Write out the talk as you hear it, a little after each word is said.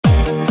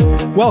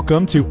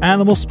Welcome to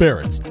Animal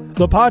Spirits,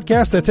 the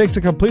podcast that takes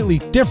a completely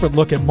different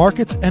look at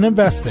markets and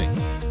investing.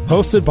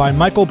 Hosted by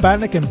Michael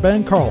Batnick and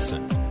Ben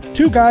Carlson,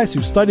 two guys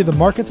who study the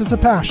markets as a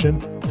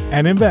passion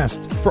and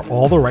invest for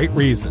all the right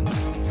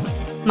reasons.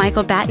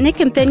 Michael Batnick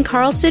and Ben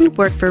Carlson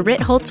work for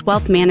Ritholtz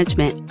Wealth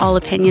Management. All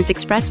opinions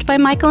expressed by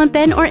Michael and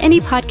Ben or any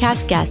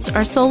podcast guests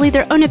are solely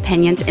their own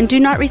opinions and do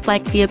not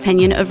reflect the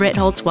opinion of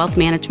Ritholtz Wealth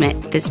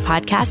Management. This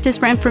podcast is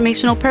for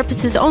informational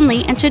purposes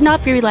only and should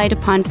not be relied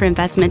upon for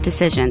investment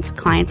decisions.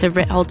 Clients of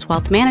Ritholtz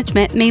Wealth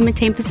Management may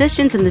maintain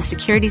positions in the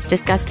securities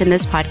discussed in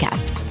this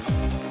podcast.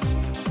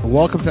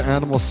 Welcome to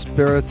Animal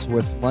Spirits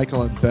with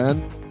Michael and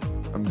Ben.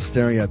 I'm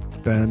staring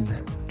at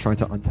Ben, trying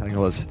to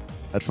untangle his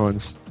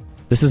headphones.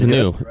 This is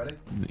new.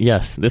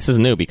 Yes, this is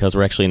new because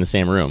we're actually in the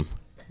same room.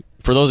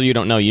 For those of you who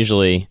don't know,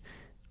 usually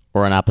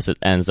we're on opposite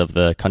ends of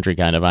the country,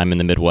 kind of. I'm in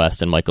the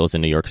Midwest and Michael's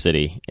in New York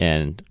City.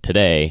 And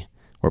today,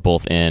 we're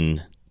both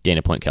in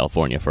Dana Point,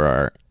 California for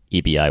our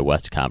EBI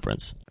West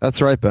conference.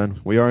 That's right,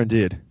 Ben. We are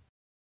indeed.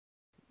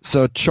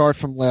 So, chart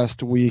from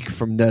last week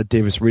from Ned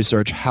Davis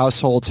Research.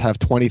 Households have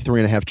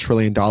 $23.5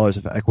 trillion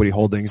of equity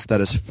holdings.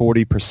 That is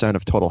 40%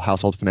 of total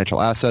household financial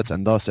assets,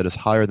 and thus it is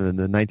higher than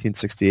the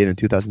 1968 and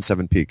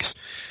 2007 peaks.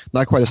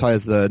 Not quite as high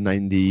as the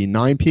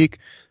 99 peak,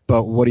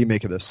 but what do you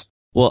make of this?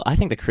 Well, I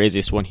think the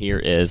craziest one here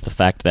is the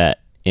fact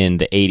that in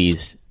the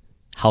 80s,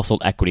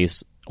 household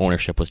equities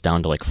ownership was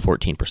down to like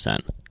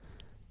 14%,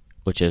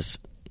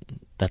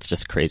 that's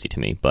just crazy to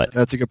me. But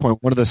that's a good point.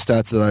 One of the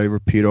stats that I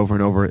repeat over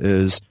and over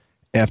is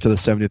after the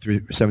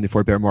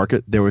 73-74 bear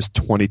market, there was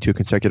 22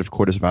 consecutive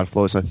quarters of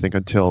outflows, I think,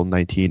 until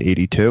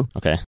 1982.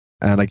 Okay.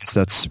 And I guess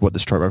that's what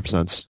this chart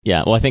represents.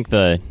 Yeah, well, I think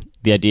the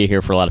idea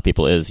here for a lot of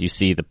people is you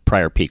see the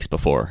prior peaks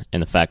before,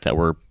 and the fact that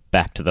we're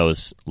back to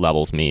those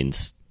levels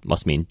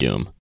must mean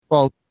doom.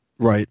 Well,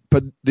 right.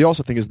 But the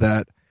also thing is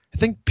that I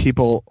think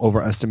people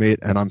overestimate,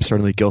 and I'm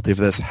certainly guilty of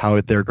this,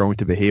 how they're going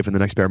to behave in the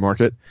next bear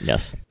market.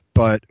 Yes.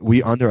 But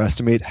we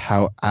underestimate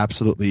how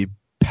absolutely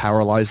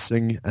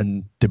paralyzing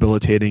and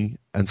debilitating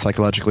and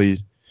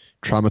psychologically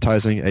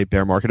traumatizing a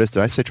bear market is.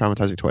 Did I say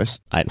traumatizing twice?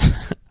 That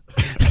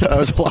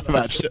was a lot of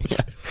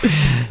adjectives.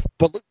 Yeah.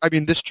 But look, I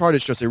mean, this chart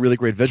is just a really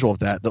great visual of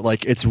that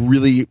like it's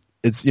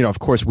of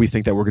course we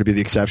think that we're going to be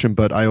the exception,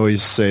 but I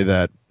always say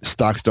that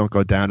stocks don't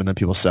go down and then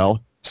people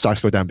sell.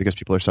 Stocks go down because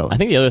people are selling. I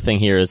think the other thing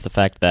here is the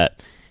fact that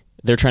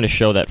they're trying to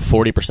show that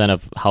 40%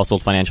 of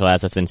household financial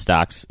assets in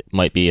stocks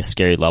might be a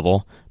scary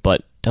level,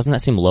 but doesn't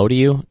that seem low to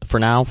you for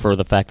now, for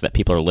the fact that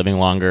people are living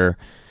longer,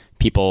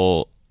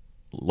 people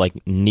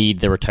need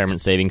their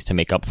retirement savings to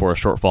make up for a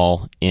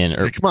shortfall in...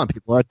 Hey, come on,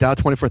 people. We're at Dow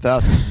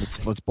 24,000.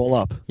 Let's bull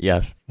up.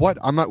 Yes.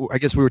 I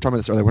guess we were talking about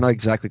this earlier. We're not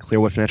exactly clear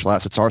what financial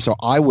assets are, so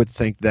I would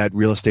think that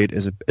real estate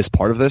is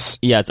part of this.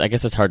 Yeah, I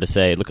guess it's hard to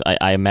say. Look,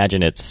 I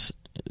imagine it's...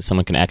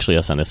 Someone can actually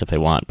us on this if they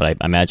want, but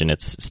I imagine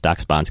it's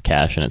stocks, bonds,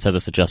 cash, and it says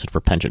it's adjusted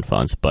for pension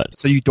funds. But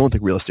so you don't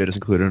think real estate is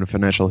included in a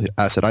financial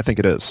asset? I think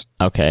it is.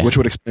 Okay. Which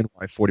would explain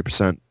why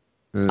 40%.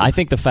 I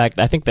think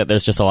that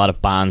there's just a lot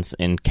of bonds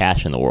and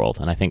cash in the world,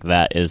 and I think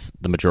that is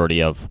the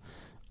majority of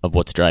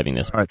what's driving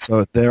this. All right,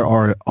 so there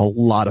are a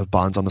lot of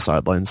bonds on the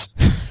sidelines.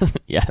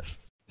 Yes.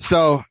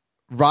 So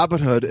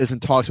Robinhood is in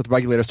talks with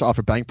regulators to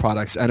offer bank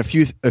products, and a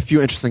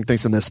few interesting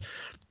things in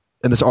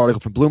this article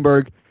from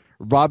Bloomberg.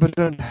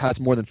 Robinhood has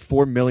more than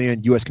 4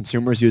 million U.S.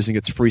 consumers using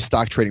its free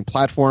stock trading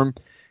platform,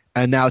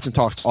 and now it's in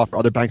talks to offer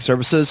other bank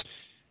services.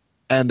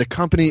 And the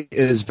company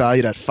is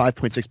valued at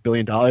 $5.6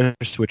 billion,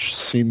 which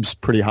seems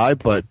pretty high,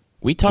 but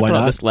we talked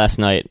about this last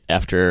night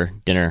after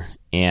dinner,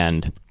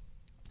 and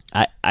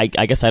I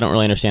guess I don't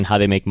really understand how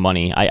they make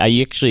money.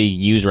 I actually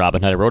use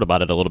Robinhood. I wrote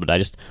about it a little bit. I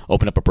just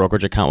opened up a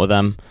brokerage account with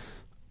them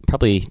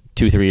probably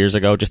 2-3 years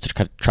ago just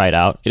to try it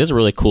out. It is a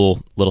really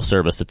cool little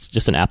service. It's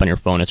just an app on your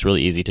phone. It's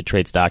really easy to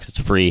trade stocks. It's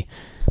free.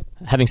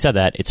 Having said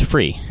that, it's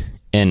free.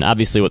 And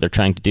obviously what they're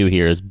trying to do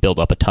here is build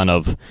up a ton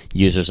of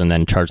users and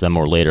then charge them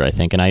more later, I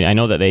think. And I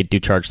know that they do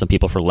charge some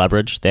people for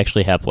leverage. They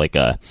actually have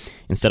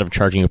instead of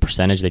charging a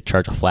percentage, they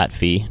charge a flat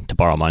fee to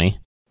borrow money.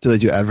 Do they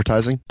do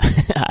advertising?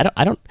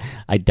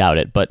 I doubt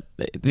it, but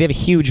they have a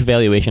huge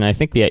valuation. I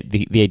think the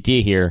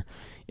idea here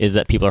is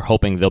that people are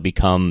hoping they'll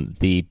become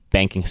the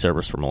banking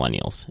service for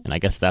millennials. And I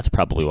guess that's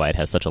probably why it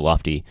has such a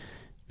lofty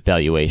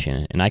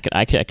valuation. And I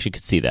could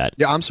see that.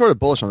 Yeah, I'm sort of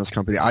bullish on this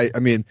company. I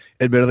mean,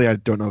 admittedly, I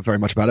don't know very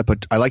much about it,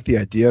 but I like the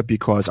idea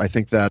because I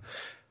think that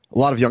a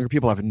lot of younger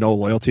people have no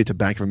loyalty to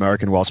Bank of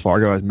America and Wells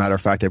Fargo. As a matter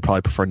of fact, they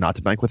probably prefer not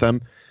to bank with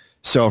them.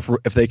 So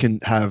if they can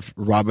have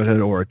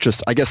Robinhood or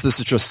just, I guess this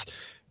is just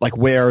like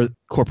where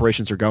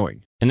corporations are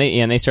going. And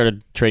they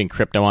started trading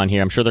crypto on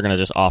here. I'm sure they're going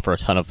to just offer a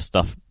ton of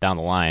stuff down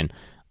the line.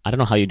 I don't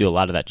know how you do a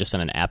lot of that just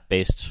in an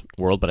app-based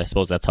world, but I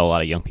suppose that's how a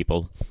lot of young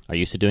people are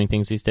used to doing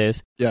things these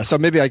days. Yeah, so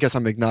maybe I guess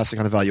I'm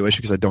agnostic on evaluation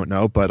because I don't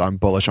know, but I'm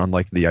bullish on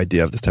the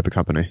idea of this type of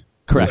company.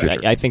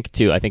 Correct. I think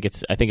too. I think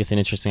it's an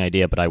interesting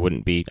idea, but I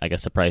wouldn't be, I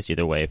guess, surprised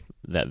either way if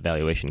that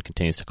valuation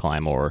continues to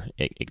climb or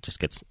it just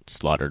gets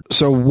slaughtered.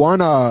 So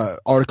one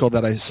article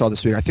that I saw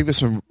this week, I think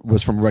this one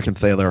was from Rick and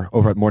Thaler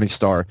over at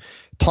Morningstar,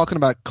 talking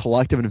about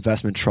collective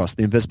investment trust,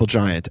 the invisible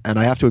giant. And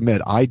I have to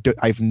admit,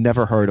 I've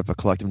never heard of a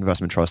collective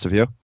investment trust. Have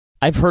you?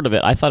 I've heard of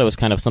it. I thought it was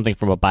kind of something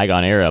from a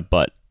bygone era,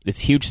 but it's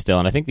huge still.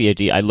 And I think the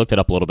idea, I looked it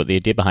up a little bit, the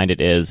idea behind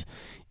it is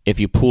if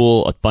you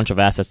pool a bunch of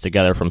assets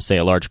together from, say,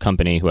 a large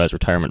company who has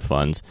retirement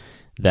funds,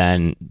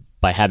 then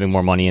by having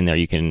more money in there,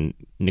 you can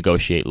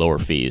negotiate lower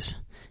fees.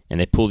 And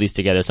they pool these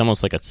together. It's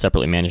almost like a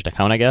separately managed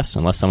account, I guess,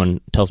 unless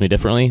someone tells me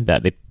differently,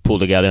 that they pool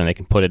together and they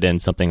can put it in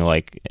something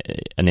like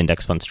an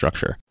index fund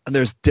structure. And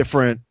there's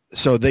different,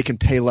 so they can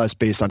pay less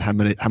based on how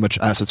much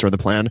assets are in the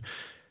plan.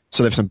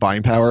 So they have some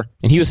buying power.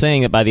 And he was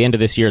saying that by the end of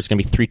this year, it's going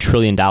to be $3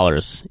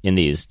 trillion in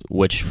these,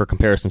 which for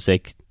comparison's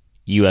sake,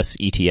 U.S.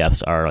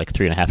 ETFs are like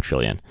 $3.5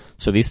 trillion.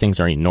 So these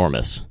things are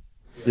enormous.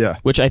 Yeah.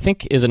 Which I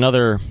think is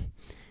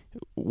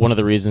one of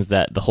the reasons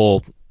that the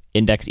whole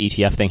index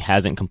ETF thing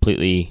hasn't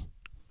completely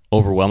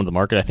overwhelmed the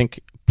market. I think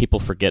people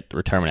forget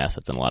retirement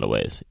assets in a lot of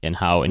ways and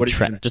how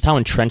just how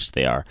entrenched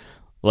they are.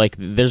 Like,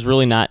 there's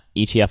really not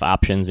ETF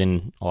options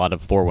in a lot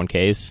of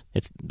 401ks.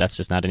 That's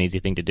just not an easy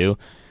thing to do.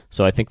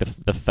 So I think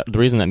the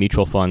reason that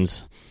mutual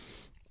funds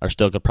are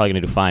still probably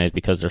going to do fine is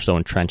because they're so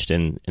entrenched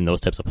in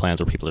those types of plans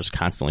where people are just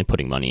constantly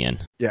putting money in.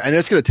 Yeah, and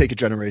it's going to take a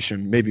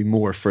generation, maybe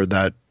more, for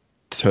that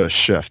to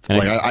shift.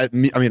 And I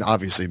mean,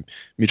 obviously,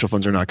 mutual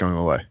funds are not going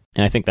away.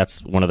 And I think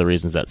that's one of the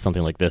reasons that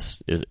something like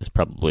this is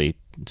probably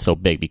so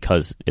big,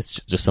 because it's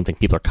just something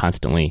people are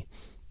constantly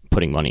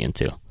putting money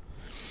into.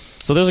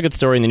 So there's a good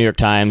story in the New York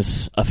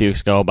Times a few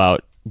weeks ago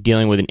about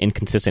dealing with an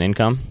inconsistent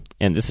income.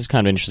 And this is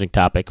kind of an interesting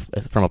topic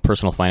from a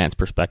personal finance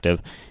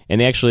perspective.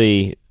 And they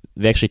actually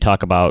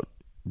talk about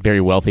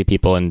very wealthy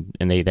people, and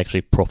they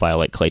actually profile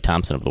like Klay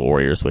Thompson of the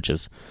Warriors, which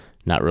is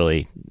not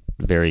really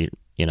very,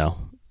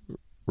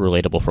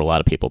 relatable for a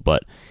lot of people.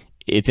 But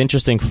it's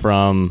interesting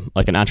from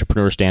like an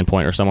entrepreneur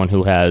standpoint or someone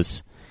who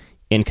has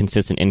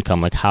inconsistent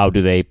income. Like, how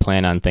do they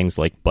plan on things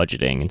like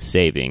budgeting and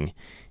saving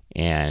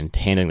and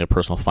handling their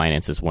personal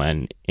finances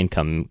when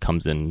income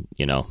comes in,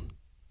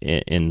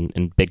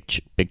 in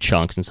big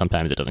chunks, and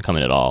sometimes it doesn't come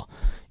in at all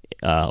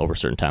over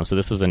certain times. So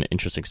this was an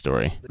interesting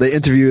story. They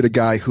interviewed a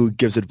guy who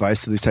gives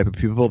advice to these type of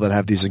people that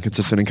have these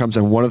inconsistent incomes,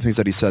 and one of the things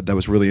that he said that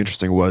was really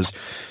interesting was,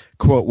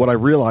 quote, "What I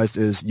realized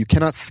is you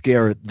cannot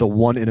scare the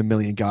 1 in a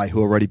million guy who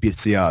already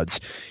beats the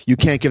odds. You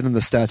can't give them the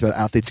stats about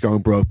athletes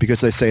going broke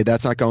because they say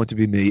that's not going to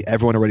be me.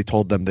 Everyone already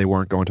told them they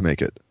weren't going to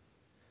make it."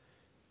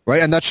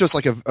 Right? And that's just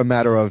like a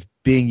matter of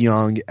being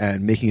young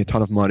and making a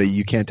ton of money.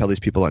 You can't tell these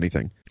people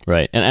anything.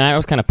 Right. And I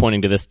was kind of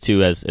pointing to this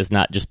too as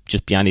not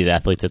just beyond these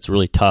athletes. It's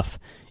really tough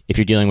if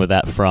you're dealing with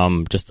that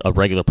from just a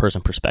regular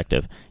person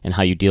perspective and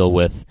how you deal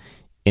with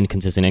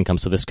inconsistent income.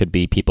 So this could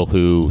be people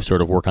who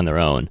sort of work on their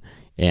own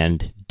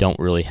and don't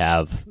really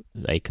have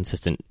a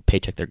consistent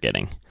paycheck they're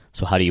getting.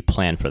 So how do you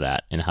plan for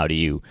that, and how do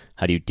you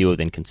deal with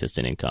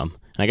inconsistent income?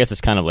 And I guess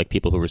it's kind of like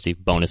people who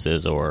receive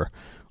bonuses or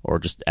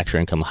just extra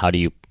income. How do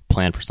you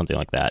plan for something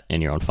like that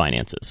in your own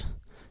finances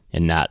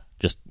and not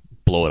just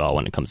blow it all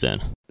when it comes in?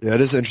 Yeah,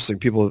 it is interesting.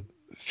 People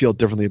feel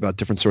differently about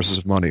different sources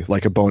of money.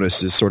 Like a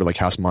bonus is sort of like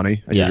house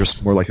money, and You're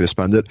just more likely to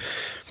spend it.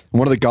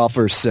 One of the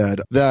golfers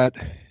said that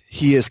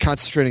he is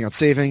concentrating on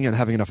saving and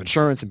having enough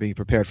insurance and being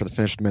prepared for the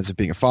financial demands of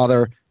being a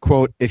father.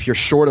 Quote, "If you're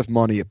short of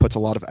money, it puts a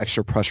lot of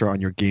extra pressure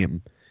on your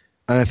game."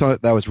 And I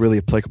thought that was really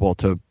applicable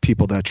to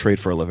people that trade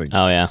for a living.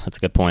 Oh, yeah, that's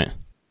a good point.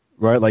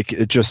 Right? Like,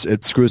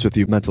 it screws with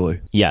you mentally.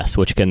 Yes,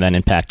 which can then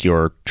impact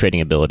your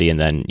trading ability, and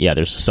then,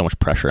 there's so much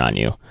pressure on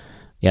you.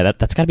 Yeah,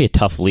 that's got to be a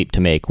tough leap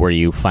to make, where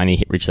you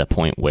finally reach that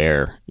point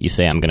where you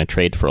say, I'm going to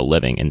trade for a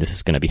living, and this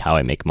is going to be how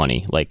I make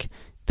money. Like,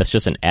 that's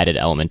just an added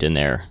element in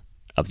there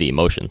of the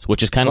emotions,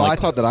 which is kind of like...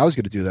 I thought that I was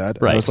going to do that.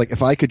 Right. I was like,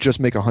 if I could just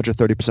make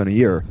 130% a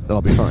year,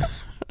 that'll be fine.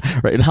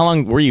 Right. And how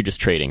long were you just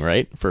trading,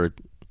 right? For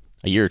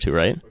a year or two,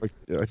 right?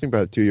 I think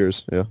about 2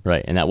 years, yeah.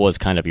 Right, and that was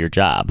kind of your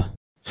job.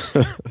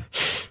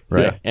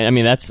 Right. Yeah. And I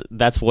mean,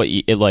 that's what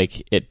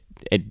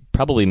it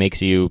probably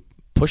makes you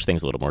push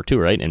things a little more too,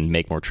 right? And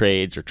make more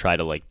trades or try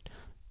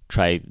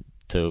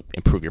to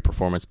improve your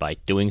performance by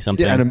doing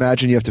something. Yeah, and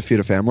imagine you have to feed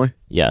a family.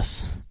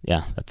 Yes.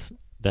 Yeah,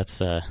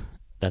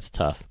 that's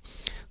tough.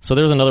 So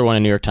there was another one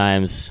in New York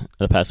Times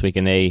the past week,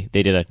 and they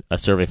did a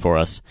survey for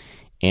us,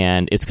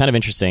 and it's kind of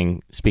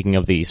interesting. Speaking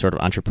of the sort of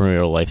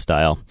entrepreneurial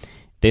lifestyle,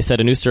 they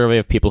said a new survey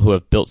of people who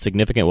have built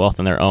significant wealth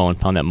on their own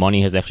found that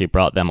money has actually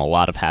brought them a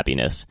lot of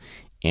happiness.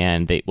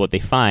 And what they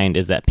find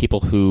is that people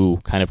who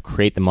kind of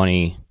create the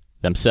money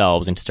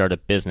themselves and start a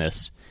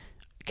business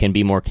can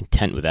be more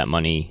content with that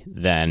money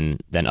than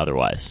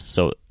otherwise.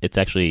 So it's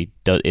actually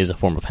is a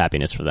form of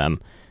happiness for them,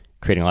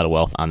 creating a lot of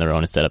wealth on their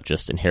own instead of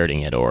just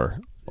inheriting it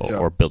or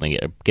building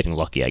it, or getting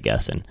lucky, I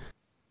guess. And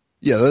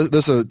yeah,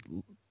 there's a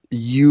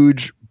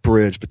huge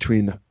bridge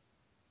between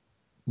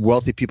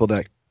wealthy people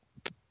that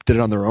did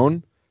it on their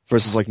own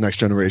versus like next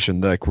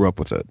generation that grew up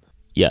with it.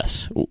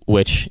 Yes,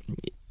 which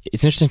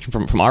it's interesting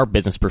from our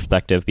business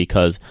perspective,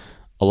 because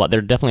there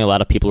are definitely a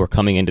lot of people who are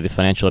coming into the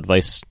financial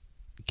advice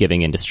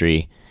giving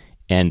industry,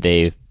 and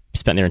they've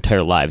spent their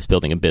entire lives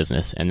building a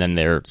business, and then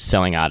they're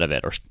selling out of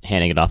it or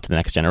handing it off to the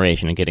next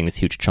generation and getting this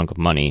huge chunk of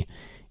money.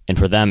 And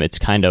for them, it's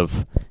kind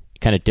of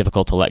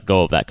difficult to let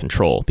go of that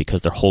control,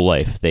 because their whole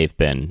life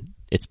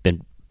it's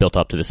been built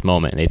up to this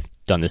moment, and they've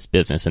done this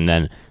business, and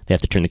then they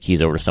have to turn the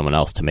keys over to someone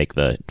else to make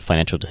the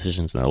financial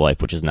decisions in their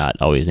life, which is not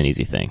always an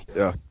easy thing.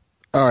 Yeah.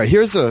 All right,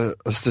 here's a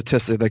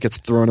statistic that gets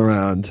thrown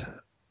around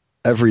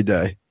every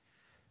day.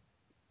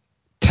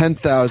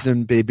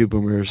 10,000 baby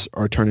boomers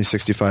are turning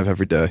 65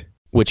 every day.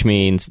 Which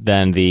means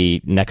then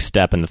the next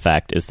step in the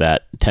fact is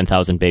that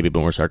 10,000 baby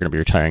boomers are going to be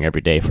retiring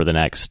every day for the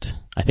next,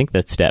 I think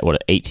that's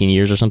 18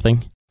 years or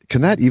something?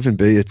 Can that even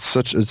be? It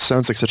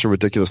sounds like such a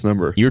ridiculous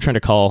number. You were trying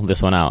to call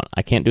this one out.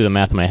 I can't do the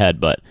math in my head,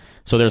 but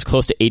so there's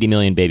close to 80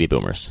 million baby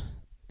boomers.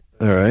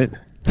 All right.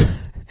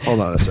 Hold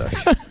on a sec.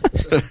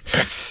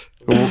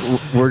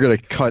 We're going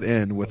to cut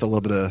in with a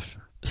little bit of...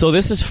 So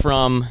this is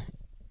from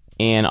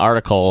an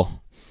article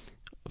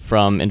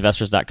from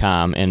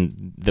investors.com,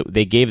 and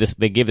they gave this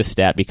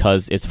stat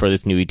because it's for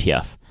this new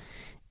ETF.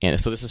 And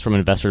so this is from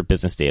Investor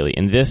Business Daily.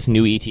 And this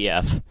new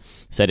ETF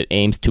said it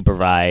aims to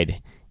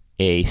provide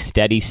a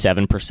steady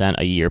 7%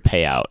 a year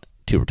payout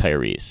to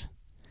retirees.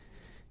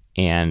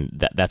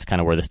 And that's kind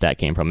of where the stat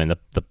came from. And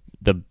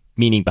the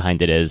meaning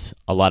behind it is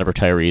a lot of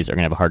retirees are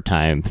going to have a hard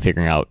time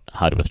figuring out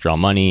how to withdraw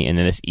money, and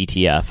then this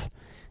ETF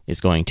is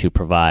going to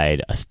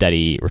provide a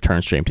steady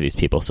return stream to these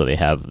people so they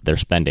have their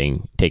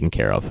spending taken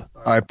care of.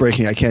 All right,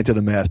 breaking. I can't do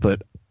the math,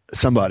 but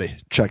somebody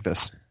check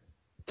this.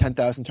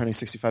 10,000 turning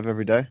 65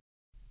 every day?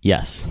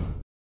 Yes.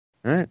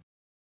 All right.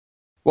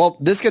 Well,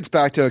 this gets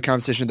back to a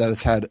conversation that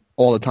it's had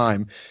all the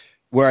time,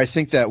 where I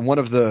think that one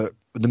of the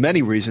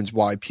many reasons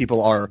why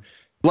people are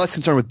less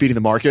concerned with beating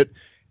the market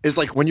is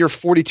like when you're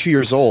 42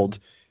 years old,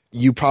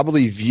 you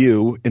probably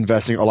view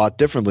investing a lot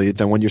differently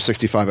than when you're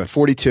 65. At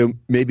 42,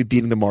 maybe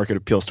beating the market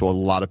appeals to a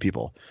lot of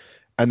people.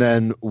 And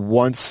then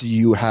once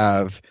you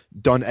have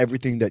done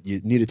everything that you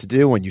needed to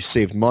do and you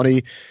saved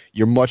money,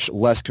 you're much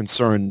less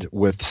concerned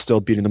with still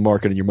beating the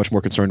market, and you're much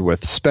more concerned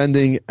with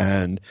spending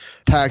and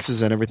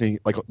taxes and everything,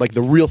 like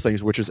the real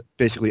things, which is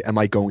basically, am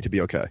I going to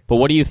be okay? But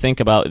what do you think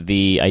about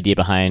the idea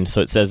behind,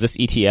 so it says this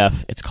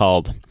ETF, it's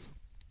called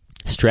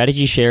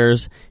Strategy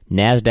Shares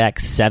NASDAQ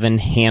 7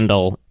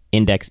 Handle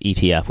Index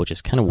ETF, which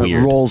is kind of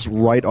weird. It rolls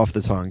right off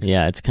the tongue.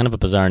 Yeah, it's kind of a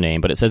bizarre name,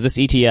 but it says this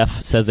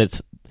ETF says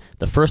it's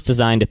the first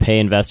designed to pay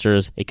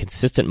investors a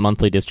consistent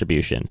monthly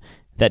distribution.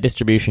 That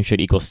distribution should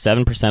equal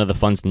 7% of the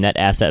fund's net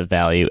asset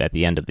value at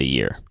the end of the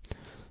year.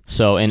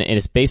 So, and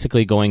it's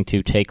basically going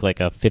to take like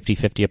a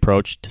 50-50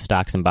 approach to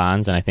stocks and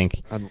bonds, and I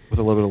think with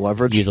a little bit of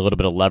leverage, use a little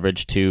bit of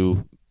leverage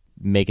to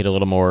make it a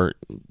little more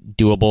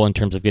doable in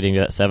terms of getting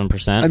to that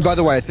 7%. And by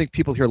the way, I think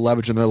people hear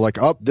leverage and they're like,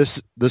 oh,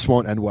 this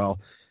won't end well.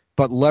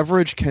 But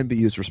leverage can be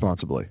used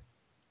responsibly.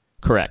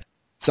 Correct.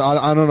 So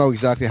I don't know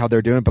exactly how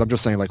they're doing it, but I'm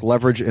just saying, like,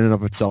 leverage in and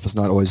of itself is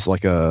not always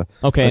like a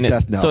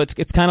death knell. So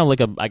it's kind of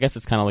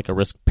like a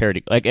risk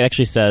parity. Like, it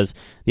actually says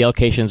the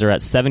allocations are at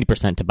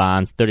 70% to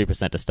bonds,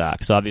 30% to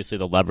stocks. So obviously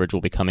the leverage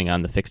will be coming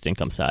on the fixed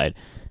income side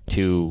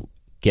to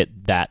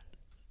get that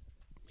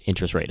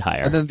interest rate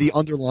higher. And then the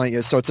underlying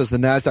is, so it says the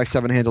NASDAQ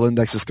 7 Handle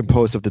Index is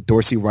composed of the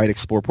Dorsey Wright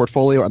Explore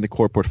portfolio and the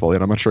Core portfolio.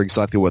 And I'm not sure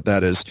exactly what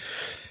that is.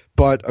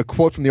 But a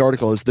quote from the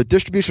article is, the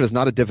distribution is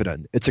not a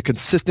dividend. It's a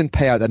consistent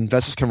payout that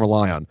investors can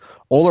rely on.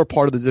 All or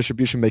part of the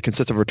distribution may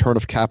consist of a return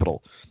of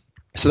capital.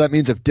 So that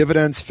means if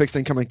dividends, fixed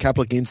income, and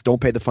capital gains don't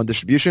pay the fund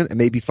distribution, it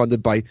may be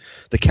funded by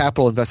the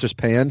capital investors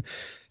pay in.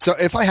 So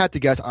if I had to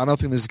guess, I don't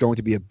think this is going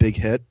to be a big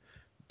hit,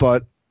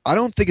 but I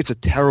don't think it's a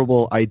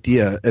terrible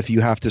idea if you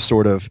have to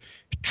sort of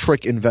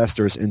trick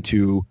investors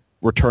into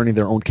returning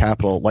their own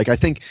capital. Like, I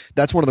think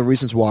that's one of the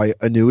reasons why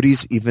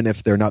annuities, even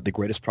if they're not the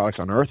greatest products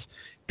on earth,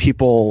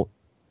 people...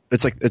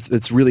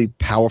 It's really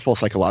powerful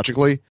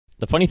psychologically.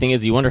 The funny thing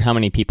is, you wonder how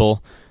many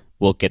people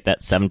will get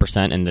that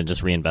 7% and then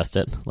just reinvest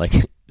it. Like,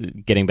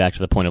 getting back to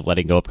the point of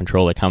letting go of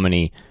control, like how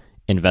many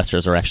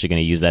investors are actually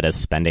going to use that as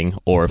spending,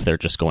 or if they're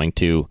just going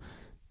to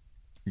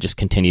just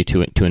continue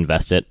to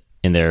invest it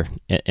in their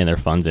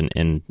funds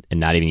and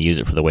not even use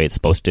it for the way it's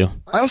supposed to.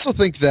 I also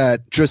think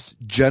that, just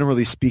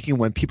generally speaking,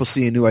 when people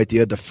see a new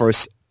idea, the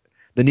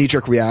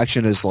knee-jerk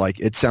reaction is like,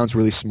 it sounds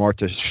really smart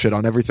to shit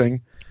on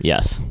everything.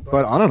 Yes.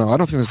 But I don't know. I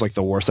don't think it's like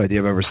the worst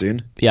idea I've ever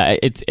seen. Yeah,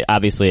 it's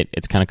obviously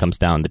it kind of comes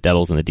down, the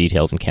devil's in the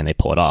details, and can they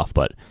pull it off?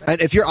 But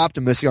and if you're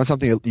optimistic on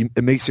something,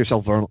 it makes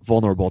yourself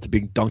vulnerable to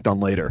being dunked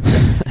on later,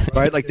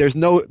 right? Like there's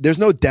no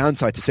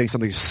downside to saying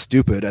something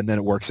stupid and then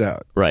it works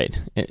out. Right.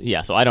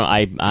 Yeah. So I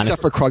honestly,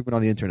 except for Krugman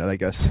on the internet, I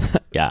guess.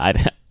 Yeah.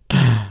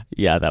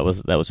 Yeah. That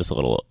was just a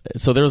little.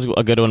 So there was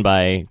a good one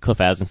by Cliff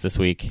Asness this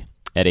week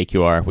at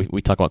AQR.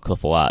 We talk about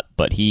Cliff a lot,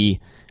 but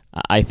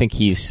I think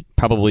he's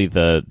probably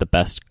the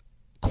best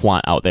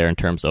quant out there in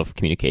terms of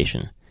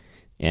communication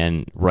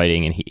and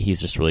writing, and he's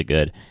just really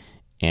good.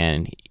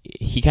 And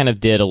he kind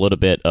of did a little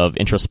bit of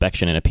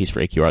introspection in a piece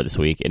for AQR this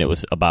week, and it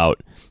was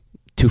about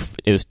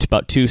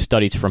two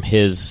studies from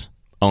his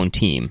own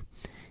team,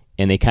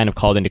 and they kind of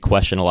called into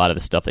question a lot of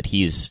the stuff that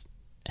he's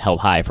held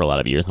high for a lot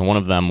of years. And one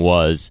of them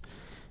was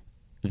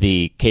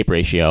the CAPE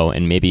ratio,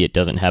 and maybe it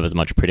doesn't have as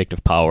much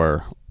predictive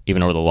power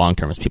even over the long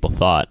term as people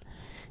thought.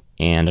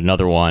 And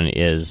another one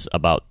is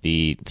about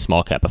the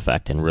small cap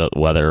effect and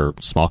whether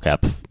small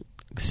cap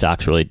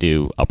stocks really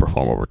do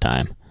outperform over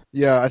time.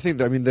 Yeah, I think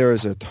there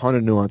is a ton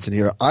of nuance in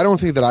here. I don't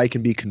think that I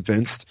can be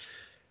convinced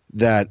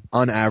that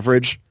on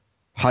average,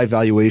 high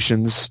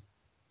valuations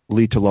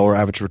lead to lower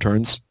average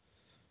returns.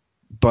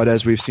 But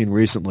as we've seen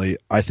recently,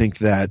 I think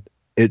that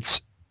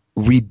it's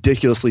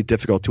ridiculously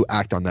difficult to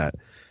act on that.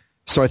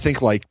 So I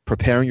think like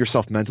preparing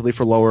yourself mentally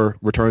for lower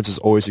returns is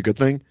always a good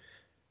thing.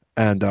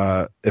 And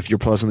if you're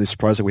pleasantly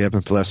surprised that we have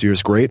been for the last year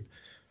is great.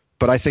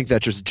 But I think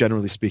that just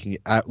generally speaking,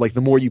 like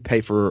the more you pay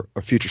for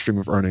a future stream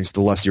of earnings,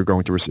 the less you're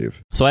going to receive.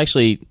 So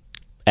actually,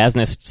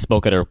 Asness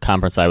spoke at a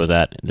conference I was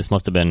at. This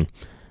must have been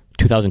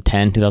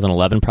 2010,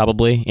 2011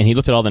 probably. And he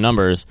looked at all the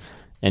numbers,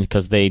 and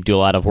because they do a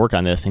lot of work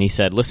on this, and he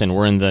said, listen,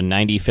 we're in the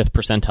 95th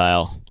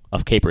percentile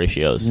of CAPE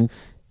ratios. Mm-hmm.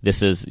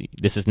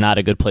 This is not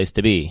a good place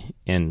to be.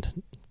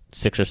 And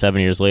 6 or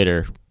 7 years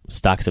later,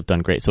 stocks have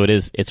done great. So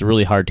it's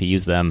really hard to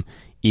use them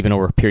even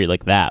over a period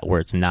like that where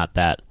it's not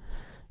that.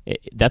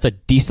 That's a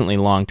decently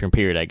long-term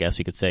period, I guess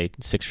you could say,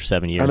 6 or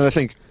 7 years. And I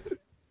think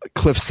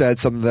Cliff said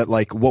something that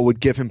like what would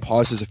give him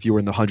pause is if you were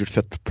in the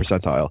 105th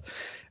percentile.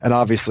 And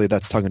obviously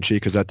that's tongue-in-cheek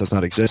because that does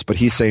not exist. But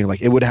he's saying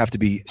like it would have to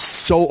be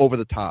so over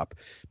the top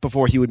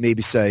before he would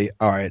maybe say,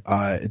 all right,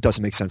 it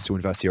doesn't make sense to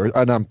invest here.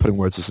 And I'm putting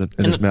words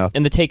in his mouth.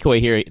 And the takeaway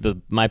here,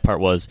 my part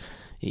was,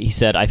 he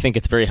said, I think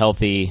it's a very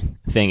healthy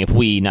thing if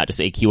we, not just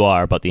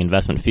AQR, but the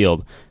investment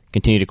field,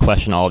 continue to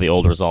question all the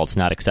old results,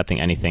 not accepting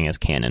anything as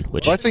canon.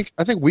 Which I think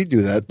we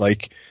do that.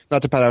 Like,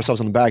 not to pat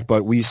ourselves on the back,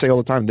 but we say all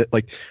the time that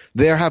like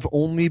there have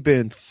only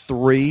been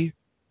 3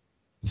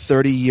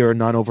 30-year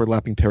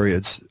non-overlapping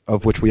periods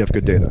of which we have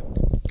good data.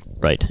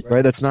 Right.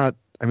 That's not.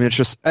 I mean, it's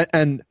just.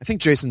 And I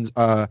think Jason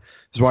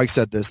Zweig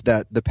said this,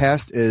 that the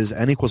past is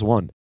n equals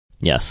 1.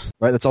 Yes.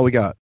 Right. That's all we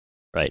got.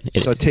 Right.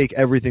 So take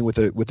everything with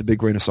a big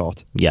grain of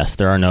salt. Yes,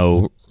 there are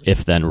no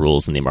if-then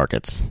rules in the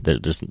markets.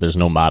 There's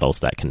no models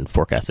that can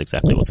forecast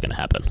exactly what's going to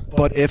happen.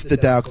 But if the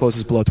Dow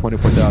closes below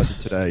 24,000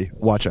 today,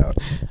 watch out.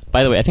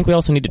 By the way, I think we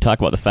also need to talk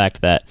about the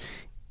fact that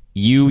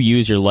you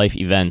use your life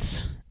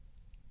events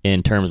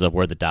in terms of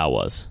where the Dow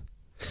was.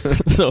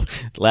 So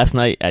last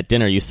night at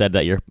dinner, you said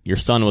that your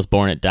son was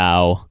born at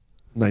Dow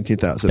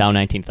 19,000. Dow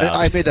 19,000.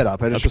 I made that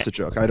up. It's just a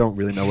joke. I don't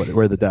really know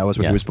where the Dow was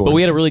when he was born. But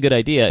we had a really good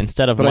idea.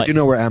 But I do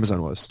know where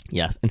Amazon was.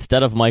 Yes.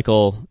 Instead of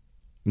Michael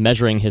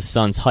measuring his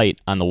son's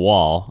height on the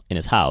wall in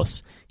his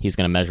house, he's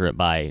going to measure it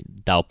by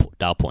Dow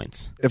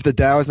points. If the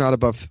Dow is not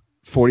above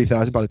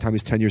 40,000 by the time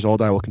he's 10 years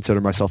old, I will consider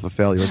myself a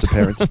failure as a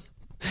parent.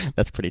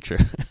 That's pretty true.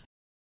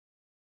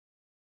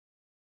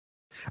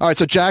 All right,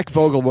 so Jack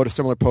Vogel wrote a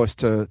similar post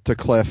to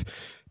Cliff,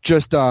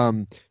 just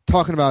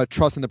talking about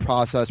trusting the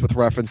process with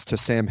reference to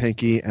Sam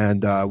Hinkie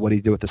and what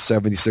he did with the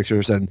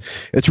 76ers. And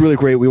it's really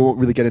great. We won't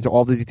really get into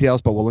all the details,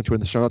 but we'll link to it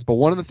in the show notes. But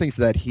one of the things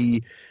that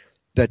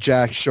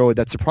Jack showed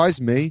that surprised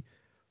me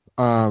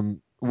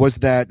was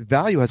that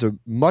value has a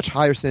much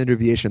higher standard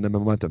deviation than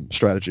momentum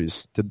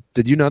strategies.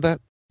 Did you know that?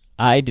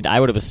 I did. I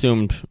would have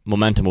assumed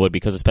momentum would,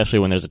 because especially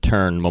when there's a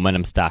turn,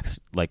 momentum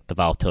stocks, like the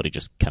volatility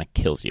just kind of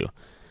kills you.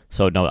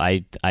 So no,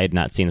 I had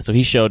not seen this. So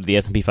he showed the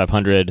S&P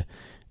 500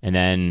 and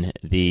then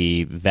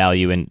the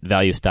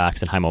value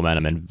stocks and high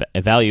momentum,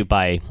 and value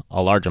by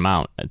a large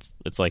amount.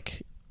 It's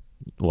like,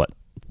 what,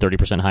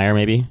 30% higher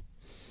maybe?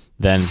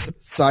 Then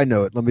side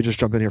note, let me just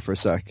jump in here for a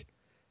sec.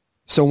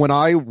 So when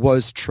I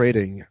was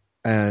trading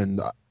and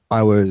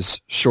I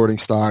was shorting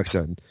stocks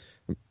and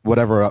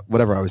whatever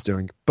I was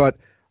doing, but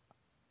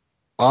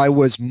I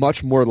was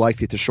much more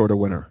likely to short a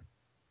winner.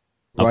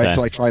 Right, okay.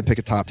 To like try and pick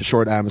a top, to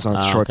short Amazon,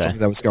 to short something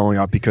that was going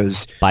up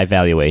because by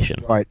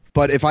valuation. Right,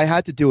 but if I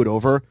had to do it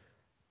over,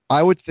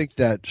 I would think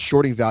that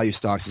shorting value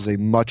stocks is a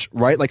much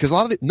right, like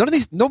because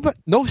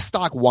no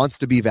stock wants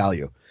to be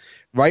value,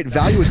 right?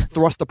 Value is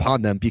thrust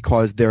upon them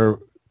because they're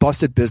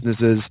busted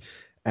businesses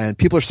and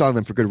people are selling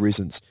them for good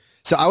reasons.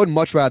 So I would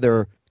much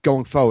rather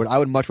going forward,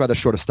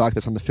 short a stock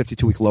that's on the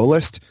 52-week low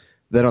list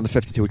than on the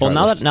 52-week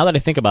high list. Now that I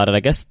think about it,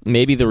 I guess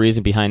maybe the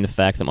reason behind the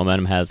fact that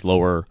momentum has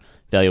lower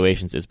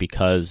valuations is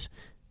because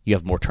you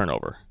have more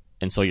turnover,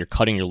 and so you're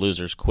cutting your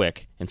losers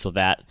quick, and so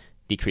that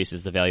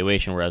decreases the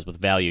valuation. Whereas with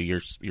value,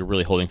 you're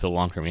really holding for the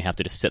long term. You have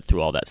to just sit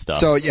through all that stuff.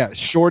 So yeah,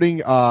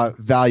 shorting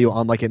value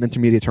on like an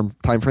intermediate term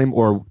time frame,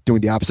 or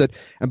doing the opposite.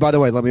 And by the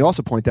way, let me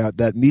also point out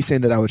that me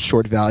saying that I would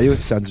short value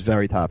sounds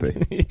very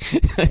toppy.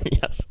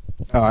 Yes.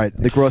 All right,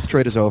 the growth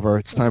trade is over.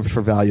 It's time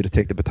for value to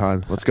take the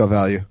baton. Let's go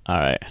value. All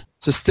right.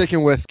 So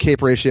sticking with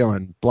CAPE ratio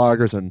and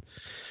bloggers, and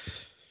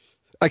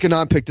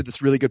Economic did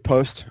this really good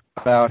post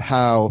about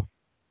how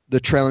the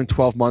trailing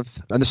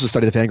 12-month, and this is a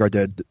study that Vanguard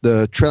did,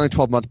 the trailing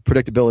 12-month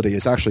predictability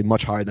is actually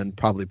much higher than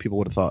probably people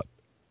would have thought.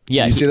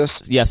 Yeah, did you see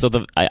this? Yeah, so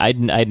I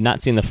had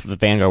not seen the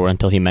Vanguard one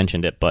until he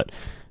mentioned it, but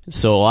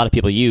so a lot of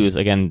people use,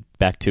 again,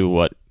 back to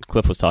what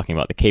Cliff was talking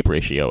about, the CAPE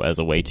ratio as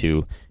a way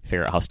to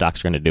figure out how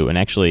stocks are going to do. And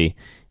actually,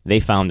 they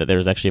found that there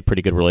was actually a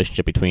pretty good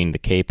relationship between the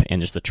CAPE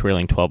and just the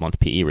trailing 12-month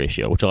PE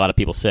ratio, which a lot of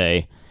people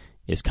say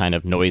is kind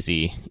of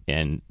noisy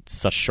and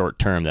such short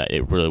term that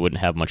it really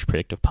wouldn't have much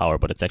predictive power,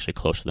 but it's actually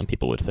closer than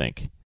people would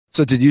think.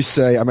 So did you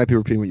say, I might be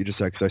repeating what you just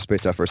said because I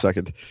spaced out for a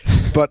second,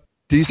 but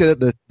did you say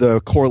that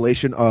the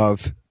correlation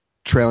of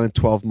trailing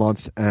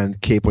 12-month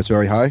and CAPE was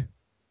very high?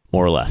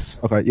 More or less.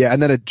 Okay, yeah,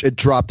 and then it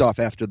dropped off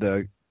after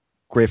the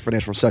great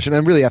financial recession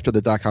and really after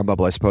the dot-com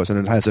bubble, I suppose,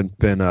 and it hasn't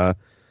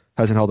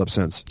held up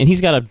since. And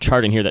he's got a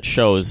chart in here that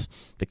shows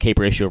the CAPE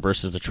ratio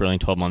versus the trailing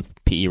 12-month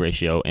PE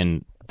ratio,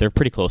 and they're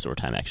pretty close over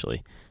time,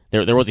 actually.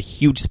 There was a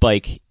huge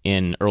spike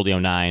in early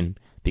 2009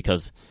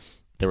 because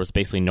there was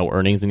basically no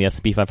earnings in the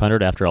S&P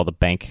 500 after all the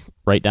bank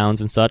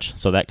write-downs and such.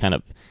 So that kind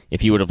of,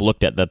 if you would have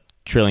looked at the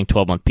trailing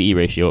 12-month PE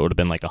ratio, it would have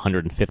been like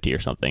 150 or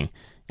something,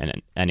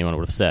 and anyone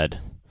would have said,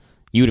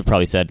 you would have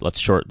probably said, let's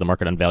short the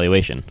market on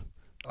valuation.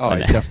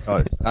 Oh,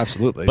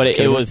 absolutely. But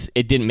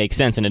it didn't make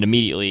sense, and it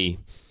immediately,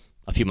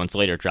 a few months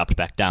later, dropped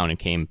back down and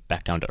came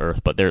back down to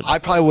earth. But I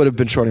probably would have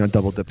been shorting on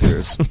double dip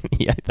years.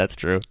 Yeah, that's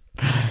true.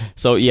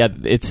 So yeah,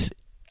 it's,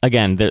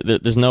 again,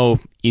 there's no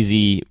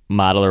easy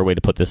model or way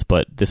to put this,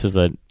 but this is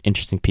an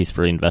interesting piece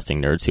for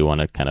investing nerds who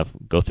want to kind of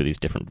go through these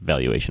different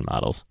valuation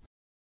models.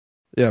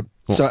 Yeah.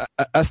 Cool. So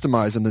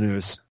Estimize in the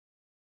news.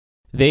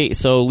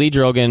 So Lee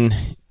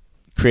Drogan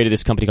created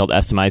this company called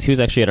Estimize. He was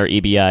actually at our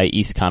EBI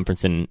East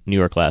conference in New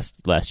York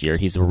last year.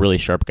 He's a really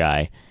sharp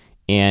guy,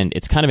 and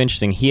it's kind of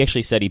interesting. He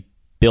actually said he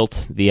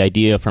built the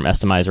idea from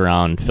Estimize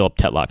around Philip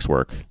Tetlock's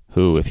work,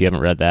 who, if you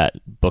haven't read that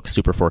book,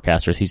 Super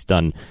Forecasters, he's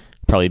done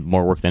probably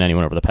more work than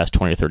anyone over the past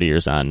 20 or 30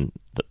 years on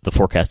the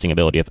forecasting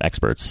ability of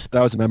experts.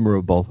 That was a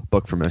memorable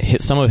book for me.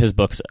 Some of his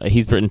books,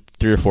 he's written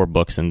 3 or 4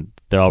 books, and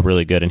they're all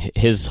really good. And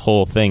his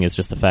whole thing is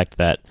just the fact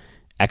that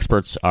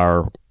experts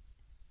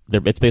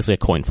it's basically a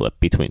coin flip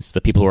between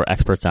the people who are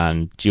experts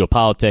on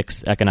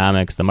geopolitics,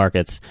 economics, the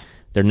markets.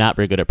 They're not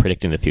very good at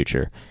predicting the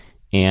future.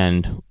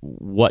 And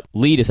what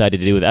Lee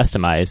decided to do with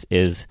Estimize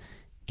is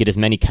get as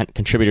many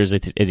contributors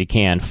as he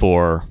can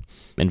for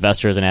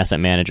investors and asset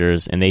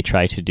managers, and they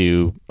try to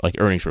do like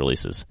earnings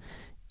releases.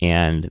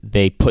 And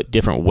they put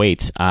different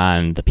weights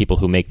on the people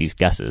who make these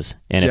guesses.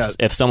 And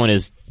if someone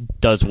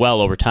does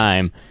well over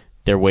time,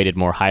 they're weighted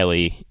more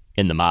highly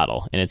in the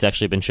model. And it's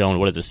actually been shown,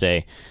 what does it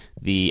say?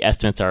 The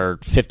estimates are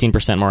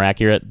 15% more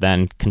accurate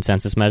than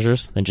consensus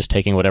measures, than just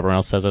taking what everyone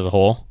else says as a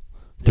whole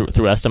through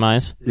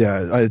Estimize.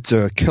 Yeah, it's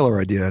a killer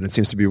idea, and it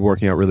seems to be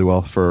working out really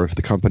well for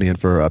the company and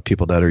for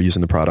people that are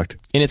using the product.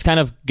 And it's kind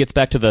of gets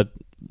back to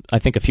I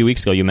think a few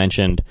weeks ago you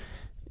mentioned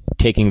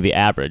taking the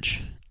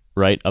average,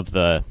 right, of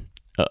the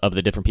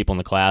different people in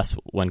the class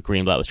when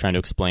Greenblatt was trying to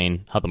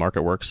explain how the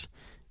market works.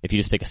 If you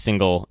just take a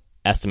single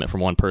estimate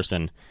from one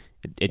person,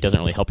 it doesn't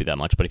really help you that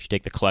much. But if you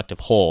take the collective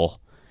whole,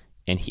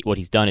 and what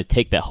he's done is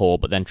take that whole,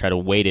 but then try to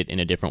weight it in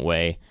a different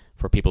way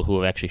for people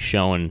who have actually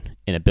shown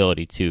an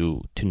ability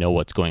to know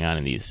what's going on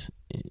in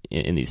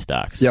these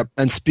stocks. Yep,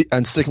 and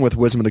sticking with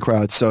wisdom of the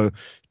crowd. So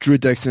Drew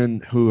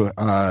Dixon, who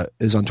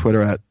is on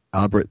Twitter at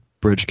Albert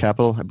Bridge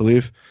Capital, I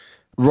believe,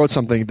 wrote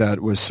something that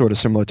was sort of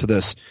similar to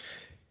this.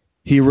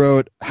 He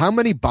wrote, how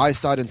many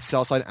buy-side and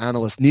sell-side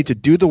analysts need to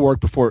do the work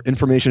before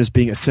information is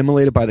being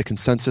assimilated by the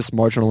consensus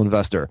marginal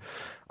investor?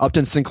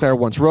 Upton Sinclair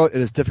once wrote, it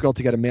is difficult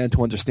to get a man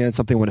to understand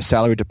something when his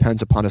salary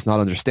depends upon his not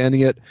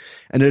understanding it.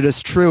 And it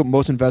is true,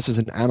 most investors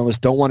and analysts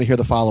don't want to hear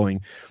the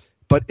following,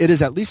 but it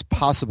is at least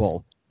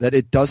possible that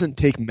it doesn't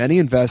take many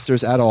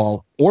investors at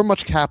all or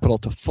much capital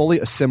to fully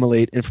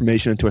assimilate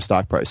information into a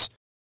stock price.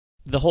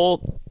 The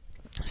whole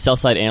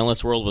sell-side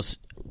analyst world was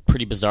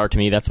pretty bizarre to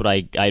me. That's what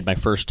I had my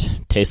first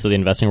taste of the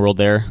investing world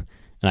there.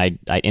 And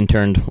I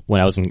interned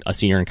when I was a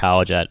senior in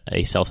college at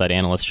a sell-side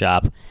analyst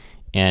shop.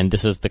 And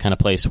this is the kind of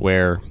place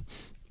where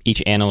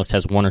each analyst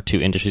has 1 or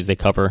 2 industries they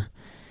cover,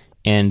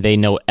 and they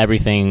know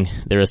everything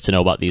there is to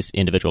know about these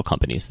individual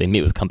companies. They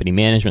meet with company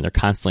management. They're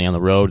constantly on the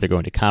road. They're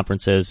going to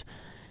conferences.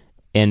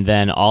 And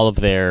then all of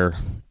their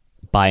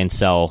buy and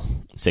sell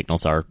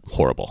signals are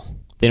horrible.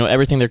 They know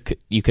everything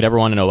you could ever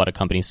want to know about a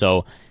company.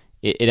 So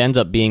it ends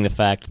up being the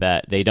fact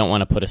that they don't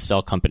want to put a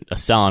sell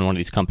on one of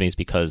these companies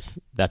because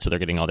that's where they're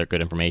getting all their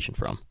good information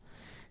from.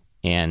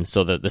 And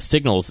so the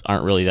signals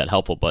aren't really that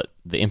helpful, but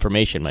the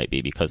information might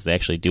be, because they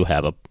actually do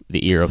have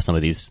the ear of some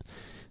of these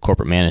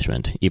corporate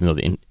management, even though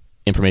the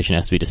information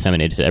has to be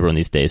disseminated to everyone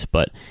these days.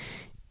 But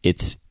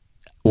it's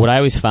what I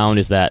always found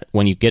is that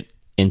when you get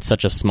in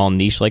such a small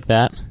niche like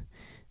that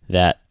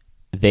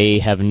they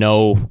have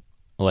no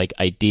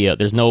idea.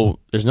 There's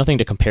nothing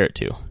to compare it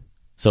to.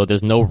 So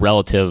there's no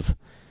relative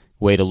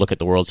way to look at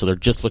the world. So they're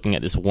just looking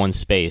at this one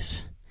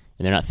space,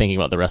 and they're not thinking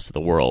about the rest of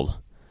the world.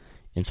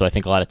 And so I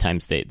think a lot of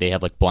times they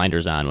have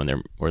blinders on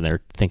when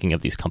they're thinking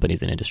of these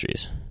companies and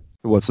industries.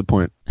 What's the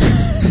point?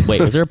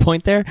 Wait, was there a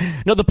point there?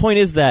 No, the point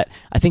is that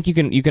I think you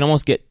can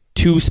almost get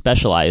too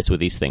specialized with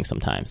these things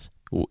sometimes,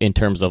 in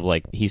terms of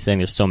he's saying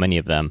there's so many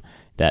of them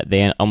that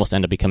they almost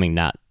end up becoming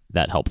not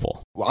that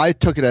helpful. Well, I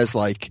took it as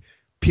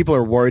people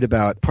are worried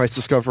about price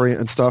discovery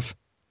and stuff,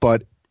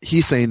 but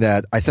he's saying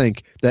that I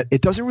think that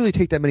it doesn't really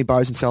take that many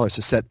buyers and sellers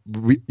to set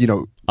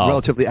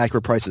relatively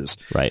accurate prices.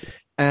 Right.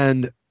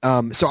 And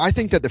so I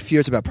think that the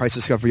fears about price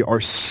discovery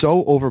are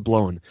so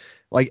overblown.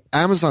 Like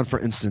Amazon, for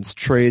instance,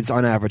 trades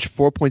on average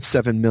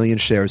 4.7 million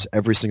shares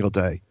every single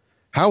day.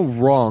 How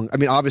wrong? I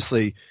mean,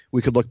 obviously,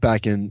 we could look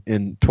back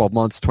in 12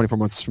 months, 24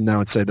 months from now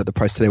and say that the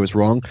price today was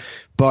wrong.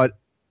 But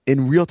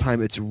in real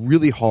time, it's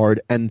really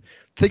hard. And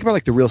think about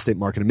like the real estate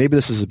market. And maybe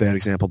this is a bad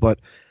example, but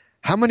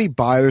how many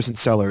buyers and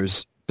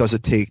sellers does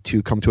it take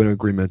to come to an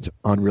agreement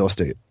on real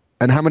estate?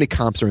 And how many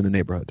comps are in the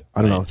neighborhood?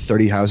 I don't know,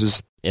 30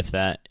 houses? If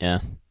that, yeah.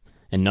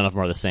 And none of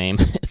them are the same.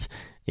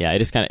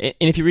 It is kind of...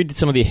 And if you read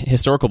some of the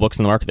historical books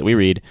in the market that we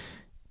read,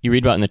 you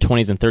read about in the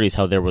 20s and 30s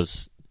how there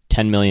was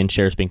 10 million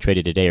shares being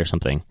traded a day or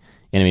something.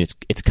 And I mean,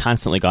 it's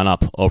constantly gone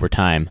up over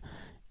time.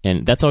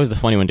 And that's always the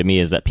funny one to me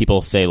is that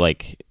people say,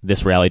 like,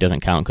 this rally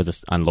doesn't count because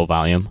it's on low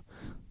volume.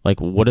 Like,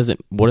 what does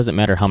it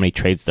matter how many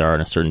trades there are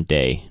in a certain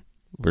day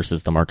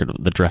versus the market,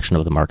 the direction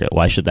of the market?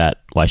 Why should that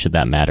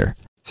matter?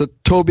 So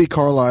Toby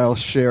Carlisle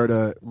shared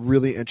a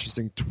really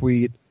interesting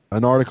tweet,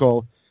 an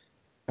article,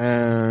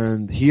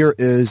 and here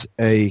is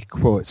a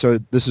quote. So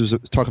this is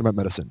talking about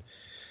medicine.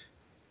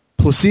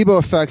 Placebo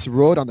effects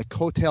rode on the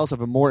coattails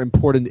of a more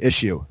important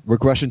issue,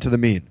 regression to the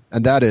mean,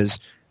 and that is,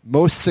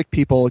 most sick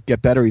people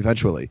get better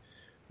eventually.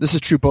 This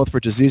is true both for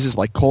diseases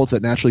like colds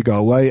that naturally go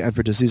away and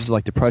for diseases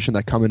like depression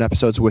that come in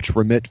episodes which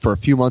remit for a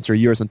few months or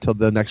years until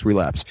the next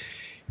relapse.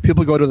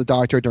 People go to the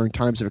doctor during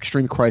times of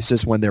extreme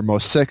crisis when they're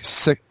most sick.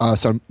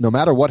 So no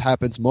matter what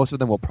happens, most of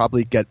them will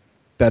probably get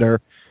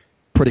better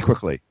pretty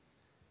quickly.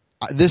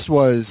 This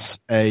was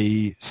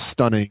a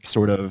stunning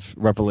sort of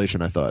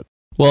revelation, I thought.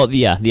 Well,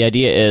 yeah, the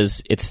idea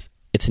is it's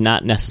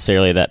not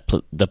necessarily that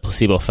the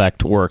placebo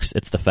effect works.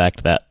 It's the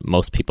fact that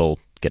most people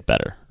get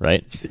better,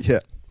 right? Yeah.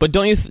 But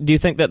do you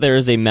think that there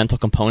is a mental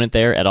component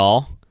there at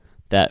all?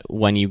 That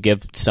when you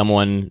give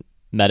someone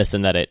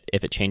medicine, that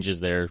if it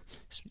changes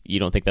you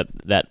don't think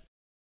that?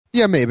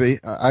 Yeah, maybe.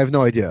 I have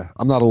no idea.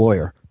 I'm not a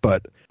lawyer,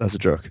 but that's a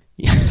joke.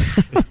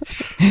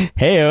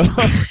 Hey-o.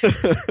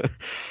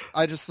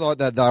 I just thought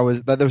that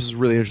this was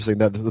really interesting.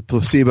 That the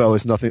placebo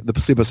is nothing. The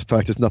placebo's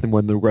effect is nothing more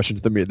than the regression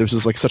to the mean. This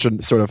is like such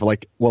a sort of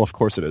like, well, of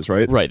course it is,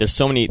 right? Right. There's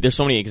so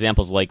many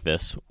examples like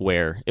this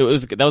where that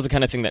was the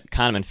kind of thing that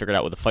Kahneman figured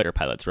out with the fighter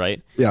pilots,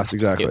 right? Yes,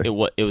 exactly.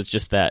 It was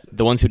just that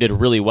the ones who did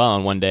really well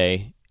on one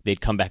day,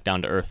 they'd come back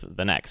down to earth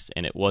the next,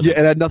 and it wasn't.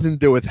 Yeah, it had nothing to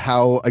do with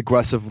how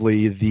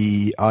aggressively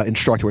the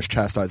instructor was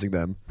chastising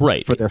them,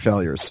 right, for their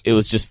failures. It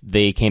was just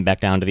they came back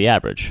down to the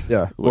average.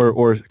 Yeah,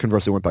 or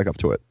conversely went back up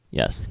to it.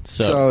 Yes.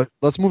 So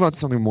let's move on to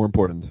something more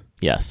important.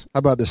 Yes. How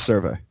about this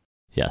survey?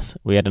 Yes,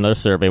 we had another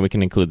survey. We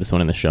can include this one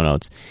in the show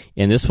notes,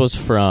 and this was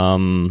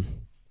from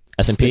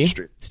S&P?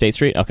 State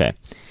Street. Okay,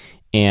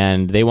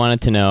 and they wanted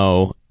to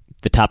know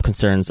the top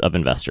concerns of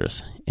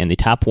investors, and the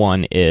top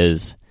one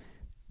is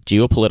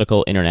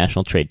geopolitical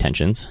international trade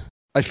tensions.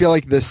 I feel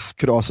like this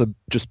could also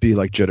just be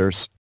like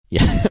jitters.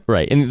 Yeah,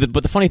 right.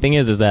 But the funny thing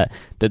is that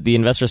the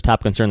investors'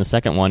 top concern, the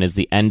second one, is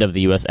the end of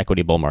the U.S.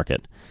 equity bull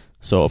market.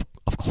 So,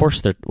 of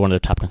course, one of their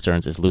top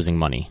concerns is losing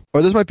money.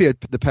 Or this might be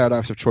the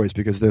paradox of choice,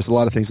 because there's a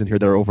lot of things in here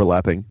that are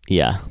overlapping.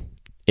 Yeah.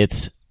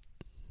 It's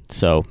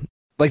so...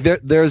 Like,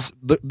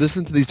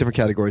 listen to these different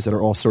categories that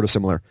are all sort of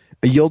similar.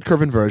 A yield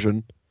curve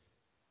inversion,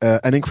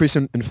 an increase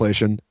in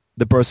inflation,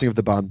 the bursting of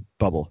the bond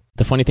bubble.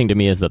 The funny thing to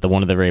me is that the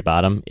one at the very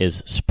bottom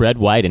is spread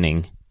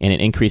widening and an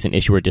increase in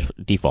issuer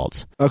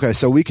defaults. Okay,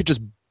 so we could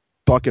just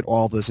bucket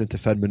all this into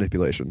Fed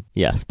manipulation.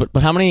 Yes, but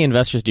how many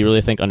investors do you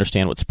really think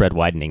understand what spread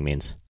widening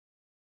means?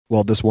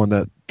 Well, this one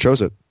that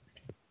chose it.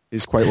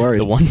 He's quite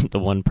worried. the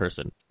one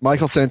person.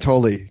 Michael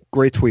Santoli,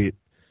 great tweet.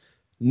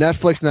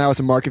 Netflix now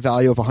has a market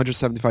value of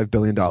 $175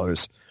 billion.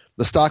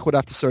 The stock would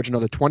have to surge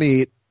another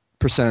 28%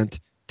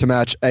 to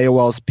match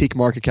AOL's peak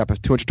market cap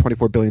of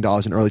 $224 billion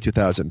in early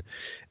 2000.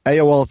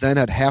 AOL then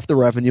had half the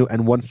revenue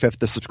and one-fifth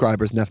the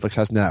subscribers Netflix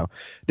has now.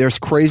 There's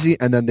crazy,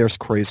 and then there's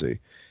crazy.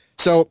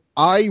 So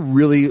I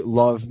really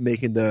love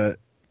making the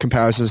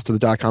comparisons to the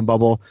dot-com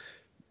bubble,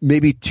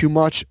 maybe too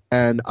much,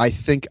 and I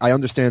think I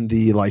understand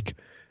the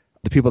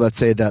people that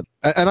say that,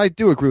 and I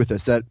do agree with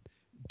this, that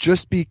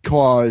just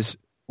because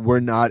we're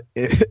not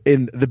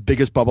in the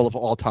biggest bubble of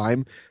all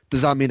time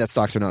does not mean that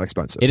stocks are not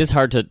expensive. It is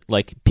hard to,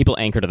 people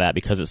anchor to that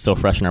because it's so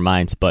fresh in our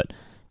minds, but,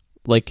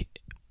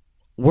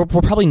 we'll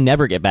probably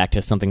never get back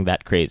to something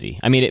that crazy.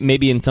 I mean, it may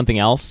be in something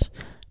else,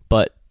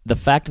 but the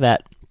fact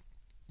that,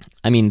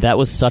 that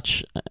was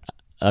such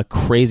a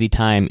crazy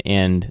time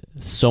and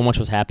so much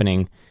was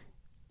happening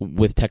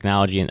with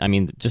technology,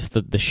 and just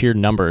the sheer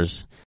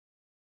numbers.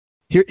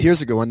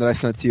 Here's a good one that I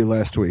sent to you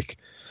last week.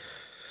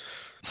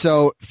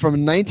 So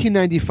from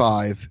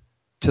 1995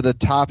 to the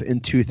top in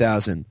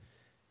 2000,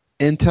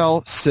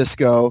 Intel,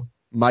 Cisco,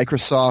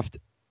 Microsoft,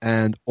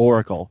 and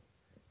Oracle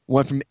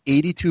went from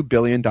 $82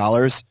 billion to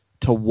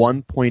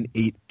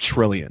 $1.8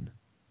 trillion.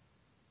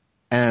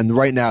 And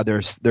right now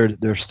they're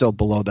still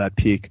below that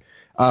peak.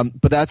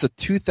 But that's a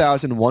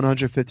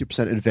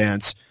 2,150%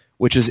 advance,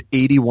 which is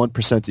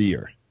 81% a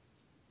year.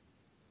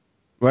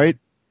 Right?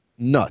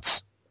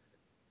 Nuts.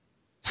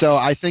 So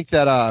I think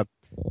that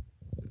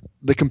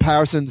the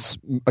comparisons,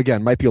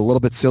 again, might be a little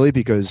bit silly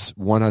because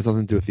one has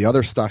nothing to do with the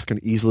other. Stocks can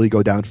easily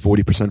go down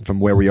 40% from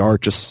where we are,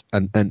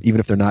 and even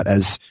if they're not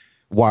as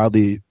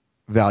wildly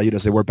valued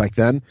as they were back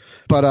then.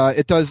 But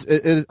it does.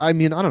 I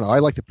mean, I don't know. I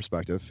like the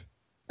perspective.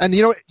 And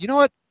you know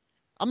what?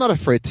 I'm not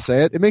afraid to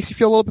say it. It makes you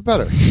feel a little bit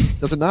better,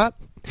 does it not?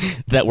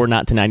 That we're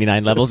not to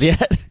 99 levels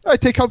yet. I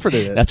take comfort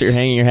in it. That's what you're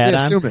hanging your hat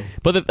on. Assuming.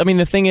 But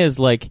the thing is,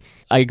 like,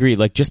 I agree.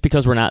 Like, just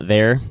because we're not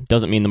there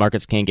doesn't mean the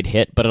markets can't get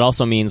hit. But it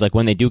also means, like,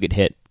 when they do get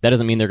hit, that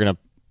doesn't mean there's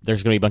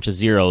gonna be a bunch of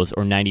zeros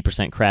or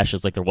 90%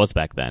 crashes like there was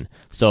back then.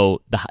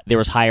 So there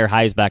was higher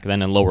highs back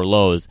then and lower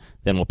lows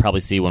than we'll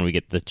probably see when we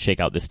get the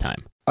shakeout this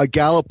time. A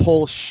Gallup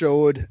poll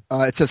showed.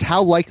 It says,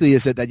 "How likely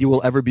is it that you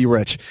will ever be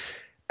rich?"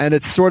 And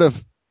it's sort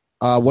of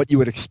what you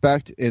would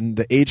expect in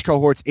the age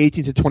cohorts,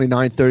 18 to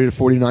 29, 30 to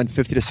 49,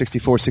 50 to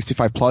 64,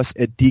 65 plus.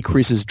 It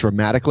decreases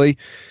dramatically.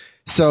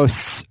 So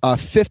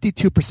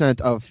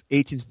 52% of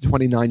 18 to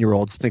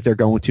 29-year-olds think they're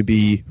going to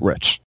be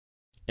rich.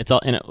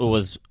 And it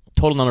was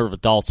total number of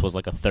adults was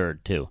like a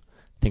third, too.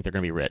 Think they're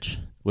going to be rich,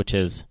 which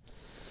is...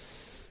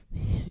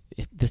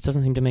 this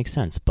doesn't seem to make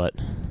sense, but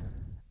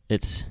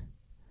it's...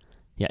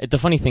 Yeah, the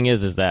funny thing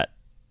is that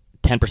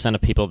 10%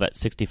 of people that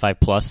 65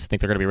 plus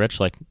think they're going to be rich.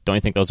 Like, don't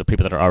you think those are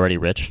people that are already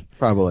rich?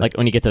 Probably. Like,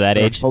 when you get to that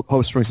age,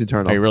 hope springs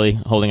eternal. Are you really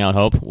holding out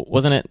hope?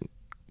 Wasn't it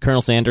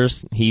Colonel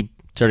Sanders? He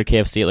started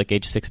KFC at like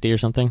age 60 or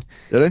something.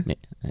 Did he?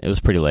 It was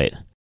pretty late.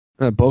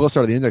 Bogle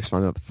started the index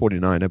fund at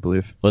 49, I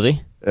believe. Was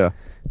he? Yeah.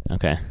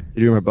 Okay.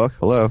 Did you read my book?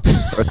 Hello.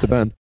 Right to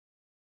Ben.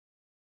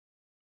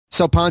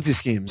 So Ponzi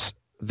schemes,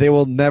 they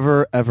will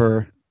never,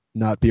 ever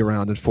not be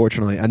around,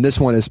 unfortunately. And this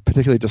one is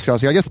particularly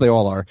disgusting. I guess they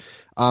all are.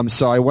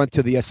 So I went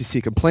to the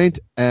SEC complaint,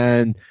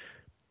 and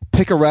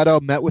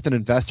Picaretto met with an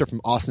investor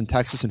from Austin,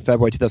 Texas in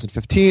February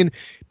 2015.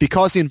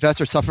 Because the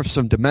investor suffered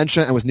from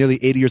dementia and was nearly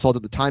 80 years old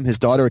at the time, his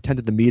daughter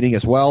attended the meeting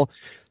as well.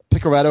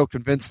 Picaretto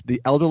convinced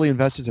the elderly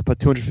investor to put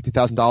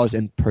 $250,000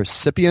 in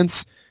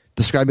percipients,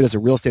 describing it as a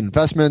real estate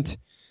investment.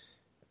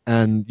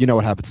 And you know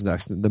what happens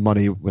next. The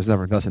money was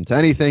never invested into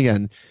anything.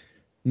 And,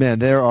 man,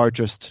 there are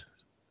just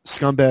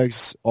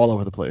scumbags all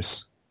over the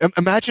place.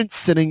 Imagine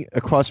sitting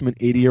across from an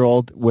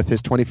 80-year-old with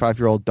his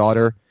 25-year-old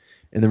daughter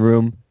in the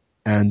room,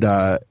 and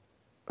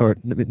or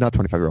not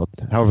 25-year-old,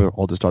 however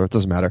old his daughter, it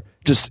doesn't matter.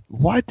 Just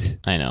what?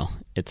 I know.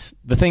 It's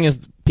the thing is,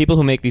 people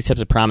who make these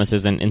types of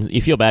promises, and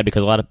you feel bad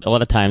because a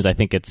lot of times I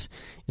think it's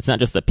not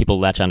just that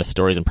people latch onto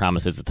stories and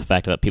promises. It's the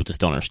fact that people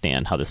just don't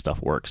understand how this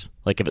stuff works.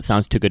 Like, if it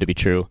sounds too good to be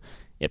true,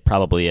 it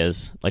probably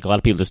is. Like, a lot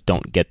of people just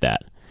don't get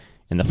that.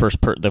 And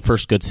the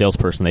first good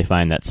salesperson they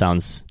find that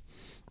sounds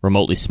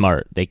remotely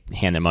smart, they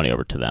hand their money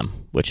over to them,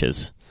 which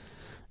is,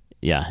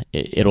 yeah,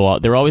 there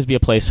will always be a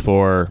place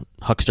for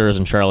hucksters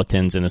and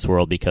charlatans in this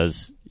world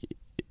because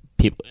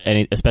people,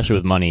 and especially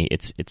with money,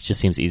 it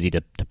just seems easy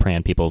to prey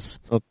on people's.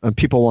 And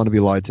people want to be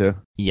lied to.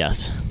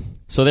 Yes.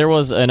 So there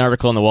was an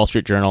article in the Wall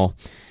Street Journal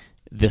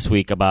this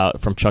week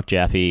from Chuck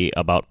Jaffe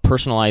about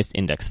personalized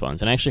index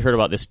funds, and I actually heard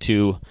about this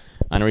too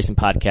on a recent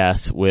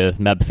podcast with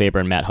Meb Faber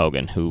and Matt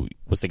Hogan, who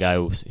was the guy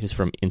who's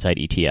from Inside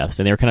ETFs,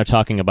 and they were kind of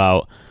talking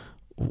about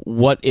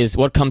what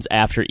comes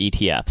after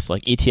ETFs.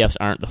 Like, ETFs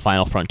aren't the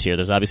final frontier.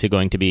 There's obviously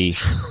going to be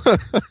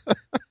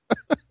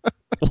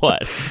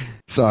what?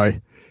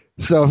 Sorry.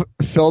 So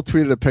Phil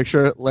tweeted a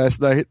picture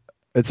last night.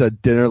 It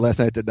said, "Dinner last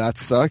night did not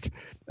suck,"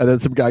 and then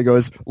some guy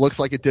goes, "Looks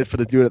like it did for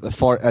the dude at the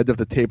far end of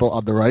the table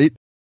on the right."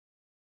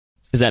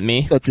 Is that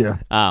me? That's you.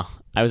 Oh,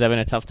 I was having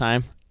a tough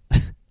time.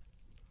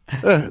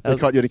 They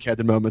caught you in a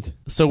candid moment.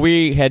 So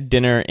we had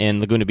dinner in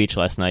Laguna Beach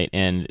last night,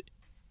 and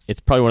it's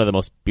probably one of the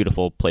most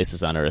beautiful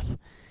places on earth.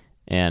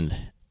 And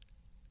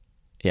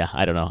yeah,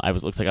 I don't know.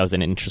 Looked like I was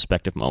in an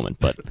introspective moment,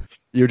 but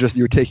you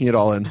were taking it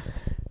all in.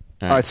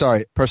 All right,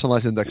 sorry.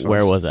 Personalized index funds.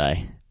 Where was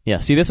I? Yeah.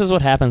 See, this is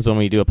what happens when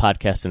we do a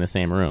podcast in the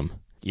same room.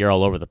 You're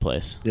all over the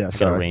place. Yeah, I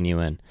gotta rein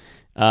you in.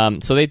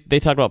 So they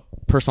talk about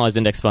personalized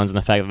index funds and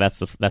the fact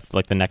that that's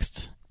like the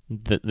next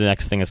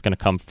thing that's going to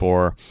come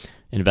for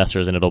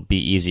investors, and it'll be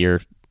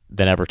easier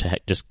than ever to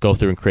just go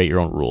through and create your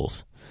own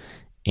rules.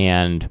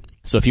 And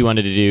so if you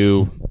wanted to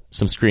do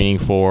some screening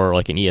for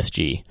like an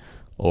ESG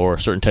or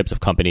certain types of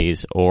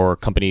companies or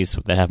companies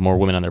that have more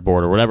women on their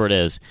board or whatever it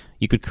is,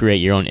 you could create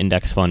your own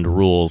index fund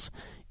rules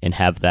and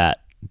have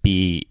that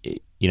be,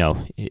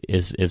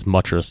 as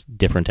much or as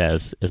different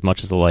as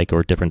much as alike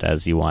or different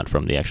as you want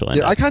from the actual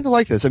index. Yeah, I kind of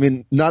like this. I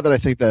mean, not that I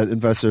think that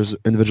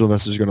individual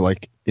investors are going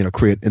to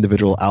create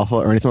individual alpha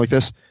or anything like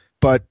this,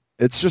 but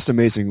it's just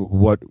amazing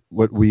what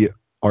we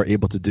are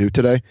able to do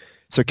today.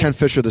 So Ken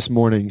Fisher this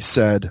morning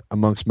said,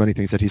 amongst many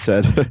things that he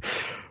said,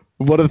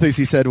 one of the things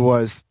he said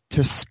was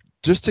just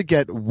to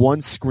get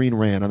one screen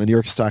ran on the New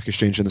York Stock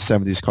Exchange in the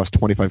 70s cost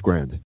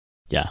 $25,000.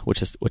 Yeah,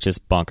 which is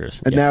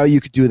bonkers. And now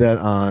you could do that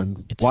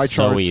on Y-charts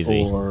so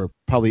easy. Or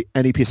probably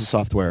any piece of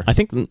software. I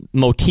think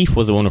Motif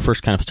was the one who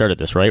first kind of started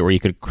this, right? Where you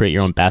could create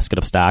your own basket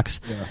of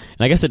stocks. Yeah.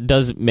 And I guess it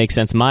does make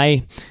sense.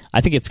 I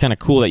think it's kind of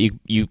cool that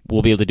you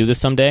will be able to do this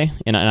someday,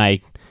 and I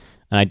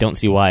don't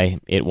see why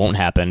it won't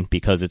happen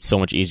because it's so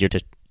much easier to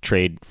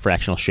trade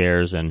fractional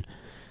shares and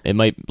it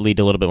might lead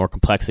to a little bit more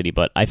complexity,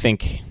 but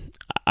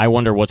I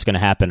wonder what's going to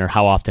happen or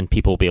how often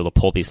people will be able to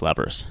pull these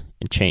levers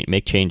and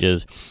make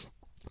changes,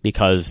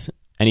 because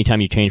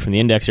anytime you change from the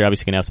index, you're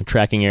obviously going to have some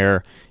tracking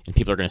error, and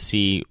people are going to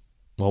see,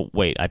 well,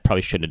 wait, I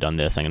probably shouldn't have done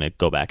this. I'm going to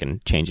go back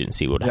and change it and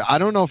see what happens. I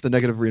don't know if the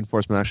negative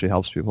reinforcement actually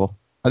helps people.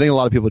 I think a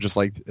lot of people just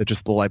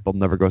the light bulb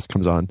never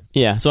comes on.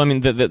 Yeah, so I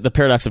mean, the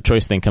paradox of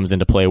choice thing comes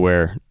into play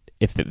where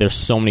if there's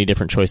so many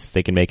different choices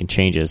they can make and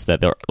changes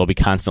that they'll be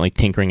constantly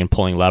tinkering and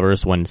pulling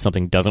levers when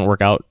something doesn't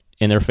work out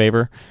in their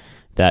favor,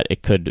 that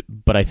it could.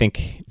 But I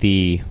think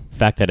the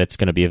fact that it's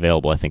going to be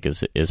available, I think,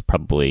 is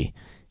probably.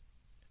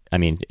 I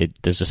mean,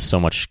 there's just so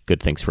much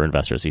good things for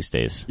investors these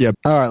days. Yeah.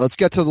 All right, let's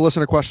get to the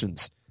listener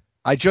questions.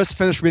 I just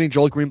finished reading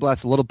Joel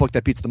Greenblatt's The Little Book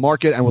That Beats the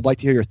Market and would like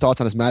to hear your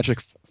thoughts on his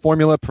magic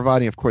formula,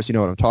 providing, of course, you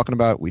know what I'm talking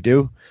about. We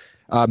do.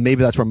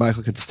 Maybe that's where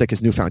Michael could stick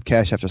his newfound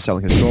cash after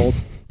selling his gold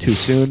too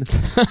soon.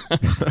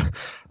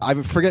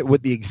 I forget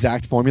what the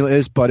exact formula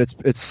is, but it's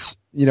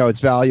its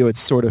value.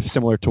 It's sort of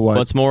similar to what.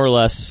 Well, it's more or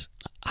less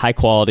high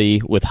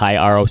quality with high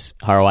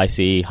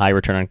ROIC, high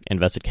return on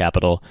invested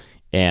capital,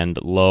 and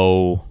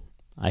low.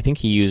 I think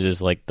he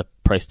uses like the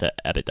price to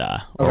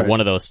EBITDA or one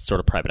of those sort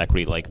of private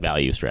equity like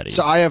value strategies.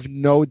 So I have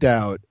no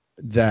doubt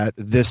that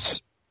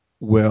this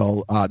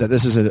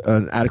is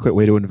an adequate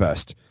way to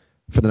invest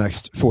for the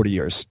next 40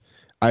 years.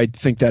 I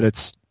think that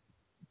it's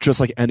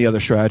just like any other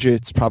strategy.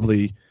 It's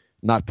probably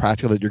not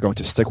practical that you're going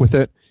to stick with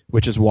it,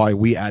 which is why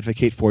we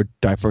advocate for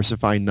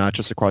diversifying not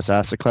just across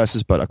asset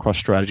classes, but across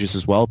strategies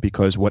as well,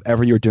 because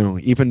whatever you're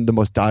doing, even the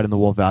most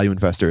dyed-in-the-wool value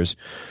investors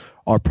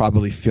are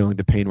probably feeling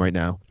the pain right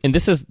now. And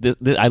this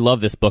I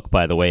love this book,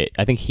 by the way.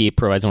 I think he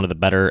provides one of the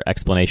better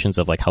explanations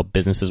of like how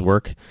businesses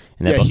work.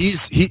 In that book.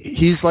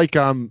 He's like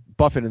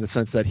Buffett in the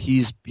sense that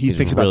he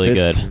thinks about really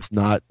businesses,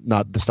 not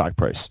the stock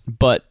price.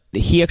 But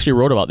he actually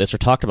wrote about this or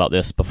talked about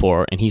this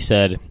before, and he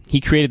said he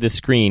created this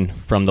screen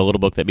from The Little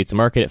Book That Beats the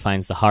Market. It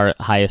finds the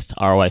highest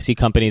ROIC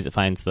companies, it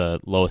finds the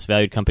lowest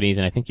valued companies,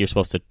 and I think you're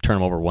supposed to turn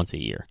them over once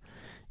a year.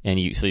 And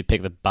you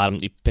pick the bottom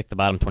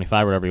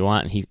 25, whatever you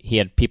want. And he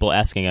had people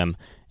asking him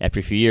after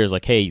a few years,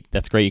 like, hey,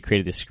 that's great, you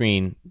created this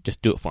screen,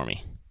 just do it for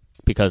me.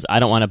 Because I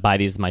don't want to buy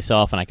these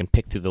myself, and I can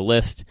pick through the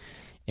list.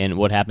 And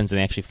what happens, and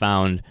they actually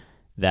found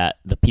that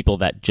the people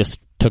that just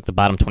took the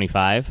bottom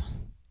 25,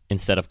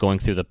 instead of going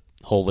through the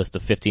whole list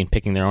of 50 and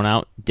picking their own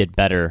out, did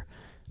better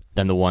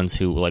than the ones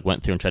who like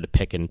went through and tried to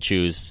pick and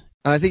choose.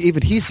 And I think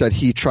even he said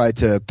he tried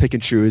to pick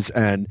and choose,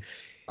 and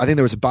I think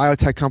there was a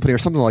biotech company or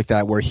something like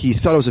that where he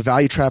thought it was a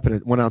value trap and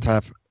it went out to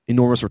have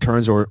enormous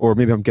returns, or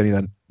maybe I'm getting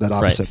that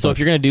opposite. Right. So if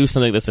you're going to do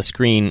something that's a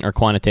screen or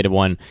quantitative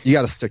one, you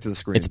got to stick to the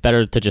screen. It's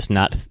better to just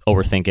not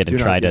overthink it and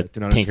try to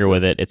tinker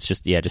with it. It's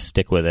just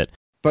stick with it.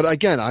 But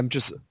again, I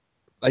just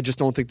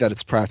don't think that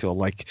it's practical.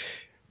 Like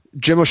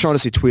Jim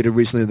O'Shaughnessy tweeted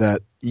recently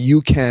that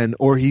you can,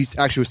 or he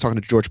actually was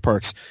talking to George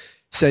Perks,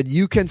 said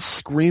you can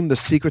scream the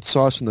secret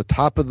sauce from the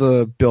top of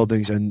the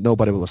buildings and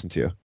nobody will listen to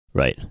you.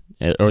 Right.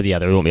 Or they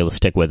won't be able to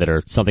stick with it,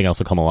 or something else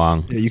will come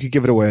along. Yeah, you could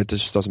give it away. It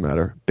just doesn't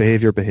matter.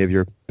 Behavior.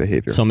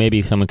 So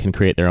maybe someone can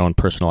create their own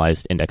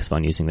personalized index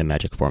fund using the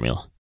magic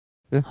formula.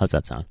 Yeah. How's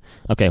that sound?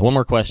 Okay, one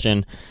more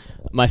question.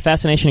 My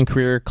fascination and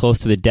career close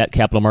to the debt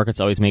capital markets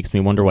always makes me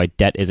wonder why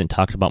debt isn't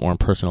talked about more in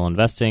personal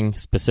investing.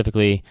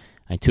 Specifically,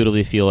 I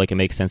intuitively feel like it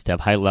makes sense to have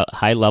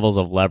high levels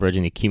of leverage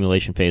in the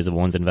accumulation phase of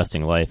one's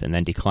investing life and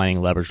then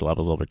declining leverage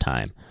levels over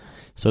time.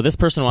 So this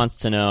person wants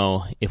to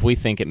know if we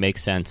think it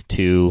makes sense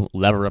to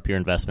lever up your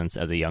investments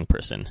as a young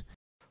person.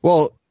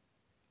 Well,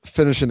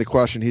 finishing the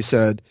question, he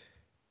said,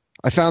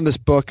 I found this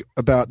book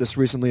about this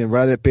recently and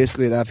read it.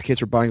 Basically, it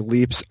advocates for buying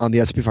leaps on the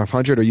S&P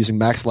 500 or using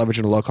max leverage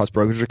in a low-cost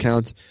brokerage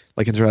account,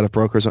 like Interactive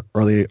Brokers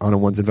early on in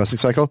one's investing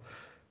cycle.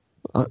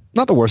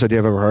 Not the worst idea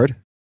I've ever heard.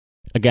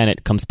 Again,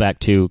 it comes back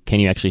to, can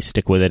you actually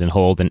stick with it and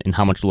hold, and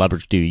how much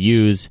leverage do you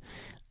use,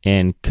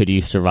 and could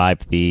you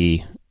survive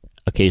the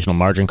occasional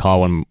margin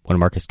call when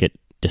markets get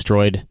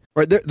destroyed?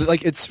 Right,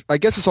 I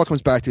guess this all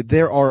comes back to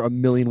there are a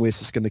million ways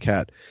to skin the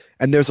cat,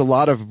 and there's a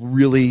lot of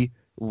really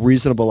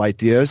reasonable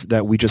ideas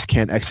that we just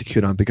can't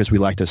execute on because we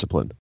lack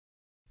discipline.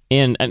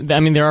 And I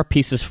mean, there are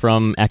pieces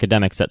from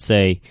academics that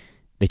say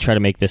they try to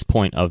make this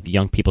point of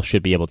young people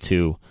should be able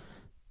to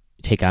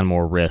take on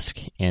more risk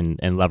and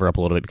lever up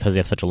a little bit because they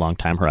have such a long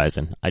time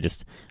horizon. I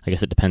guess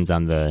it depends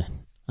on the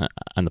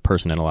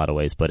person in a lot of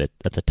ways, but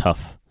that's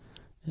tough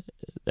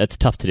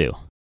to do.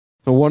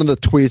 And one of the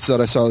tweets that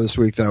I saw this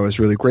week that was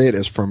really great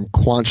is from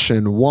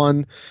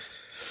Quanshin1.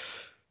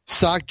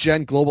 Soc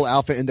Gen Global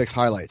Alpha Index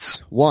highlights.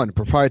 1.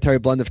 Proprietary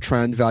blend of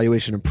trend,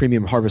 valuation, and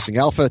premium harvesting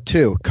alpha.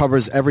 2.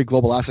 Covers every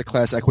global asset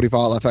class, equity,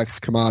 vol,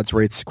 FX, commodities,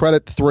 rates,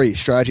 credit. 3.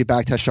 Strategy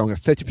backtest showing a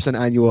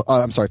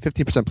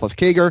 15% plus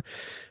CAGR.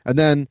 And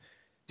then,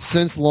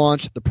 since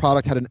launch, the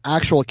product had an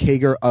actual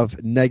CAGR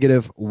of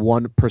negative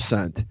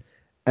 1%.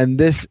 And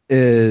this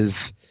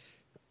is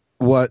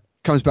what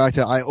comes back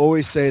to, I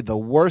always say the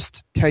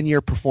worst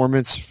 10-year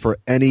performance for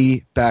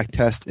any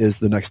backtest is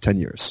the next 10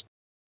 years.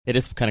 It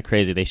is kind of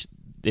crazy.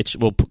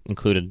 We'll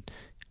include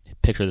a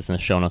picture of this in the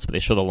show notes, but they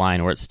show the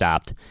line where it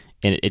stopped,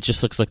 and it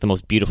just looks like the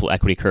most beautiful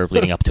equity curve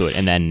leading up to it,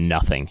 and then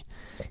nothing.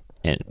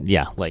 And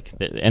yeah,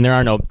 and there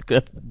are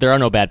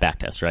no bad back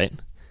tests, right?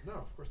 No,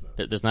 of course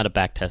not. There's not a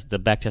back test. The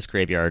back test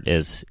graveyard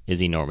is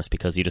enormous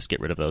because you just get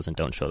rid of those and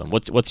don't show them.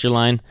 What's your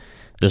line?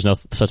 There's no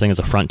such thing as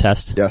a front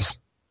test? Yes.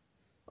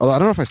 Although I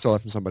don't know if I stole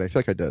that from somebody. I feel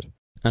like I did.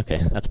 Okay,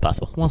 that's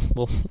possible.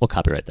 Well, we'll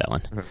copyright that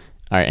one. Uh-huh.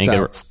 All right,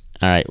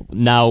 all right.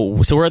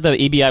 Now, so we're at the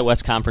EBI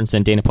West Conference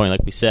in Dana Point,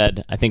 like we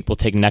said. I think we'll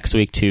take next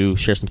week to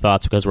share some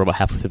thoughts because we're about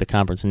halfway through the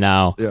conference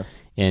now,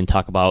 and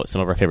talk about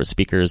some of our favorite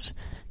speakers.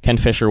 Ken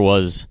Fisher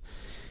was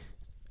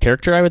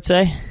character, I would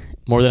say,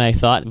 more than I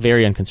thought.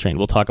 Very unconstrained.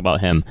 We'll talk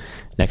about him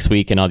next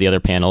week and all the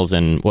other panels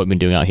and what we've been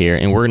doing out here.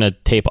 And we're going to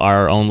tape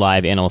our own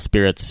live Animal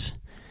Spirits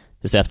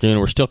this afternoon.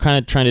 We're still kind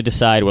of trying to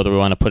decide whether we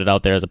want to put it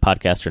out there as a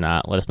podcast or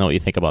not. Let us know what you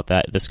think about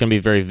that. This is going to be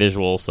very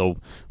visual, so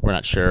we're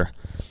not sure.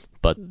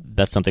 But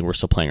that's something we're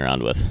still playing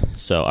around with.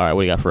 So, all right,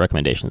 what do you got for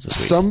recommendations this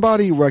week?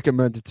 Somebody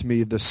recommended to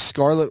me the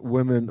Scarlet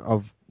Women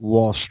of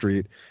Wall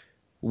Street,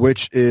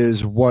 which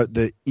is what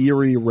the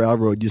Erie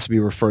Railroad used to be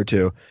referred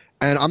to.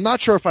 And I'm not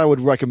sure if I would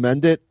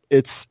recommend it.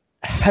 It's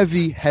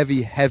heavy,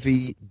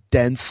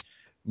 dense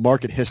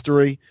market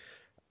history.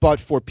 But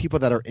for people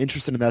that are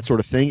interested in that sort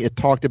of thing, it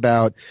talked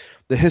about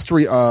the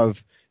history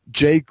of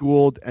Jay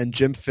Gould and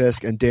Jim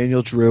Fisk and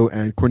Daniel Drew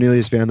and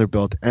Cornelius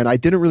Vanderbilt. And I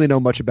didn't really know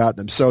much about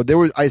them. So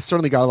I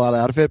certainly got a lot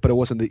out of it, but it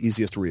wasn't the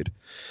easiest read.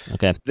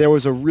 Okay. There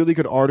was a really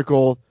good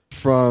article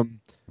from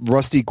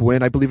Rusty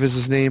Gwynn, I believe is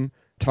his name,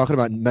 talking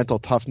about mental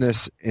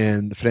toughness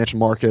in the financial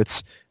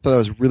markets. I thought that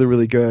was really,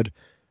 really good.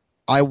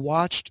 I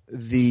watched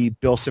the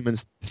Bill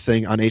Simmons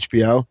thing on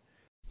HBO.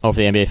 Oh, for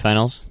the NBA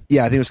Finals?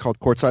 Yeah, I think it was called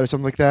Courtside or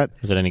something like that.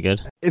 Was it any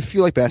good? If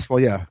you like basketball,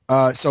 yeah.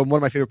 So one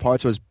of my favorite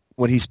parts was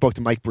when he spoke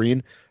to Mike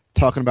Breen,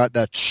 talking about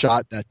that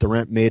shot that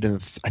Durant made I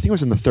think it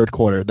was in the third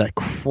quarter, that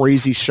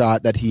crazy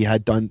shot that he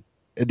had done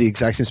in the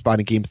exact same spot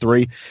in Game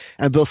 3.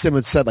 And Bill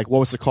Simmons said, what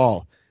was the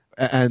call?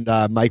 And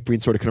Mike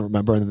Breen sort of couldn't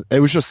remember. And it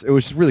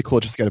was really cool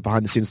just to get a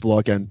behind-the-scenes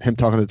look and him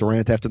talking to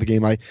Durant after the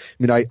game. I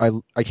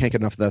can't get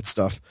enough of that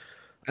stuff.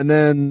 And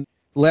then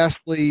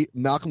lastly,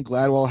 Malcolm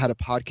Gladwell had a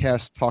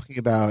podcast talking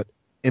about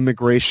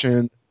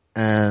immigration,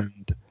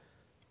 and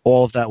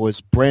all of that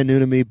was brand new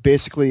to me.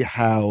 Basically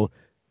how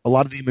a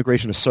lot of the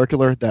immigration is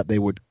circular, that they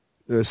would,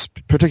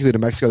 particularly to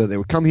Mexico, that they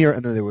would come here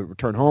and then they would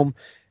return home,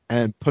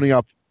 and putting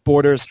up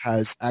borders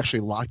has actually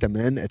locked them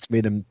in. It's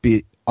made them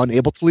be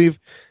unable to leave.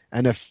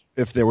 And if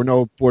there were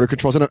no border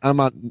controls, and I'm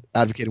not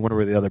advocating one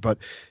way or the other, but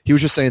he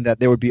was just saying that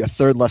there would be a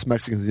third less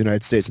Mexicans in the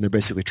United States, and they're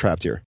basically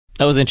trapped here.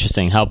 That was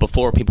interesting, how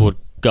before people would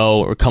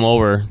go or come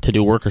over to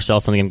do work or sell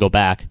something and go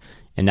back,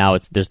 and now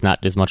there's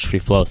not as much free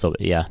flow. So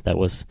yeah, that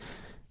was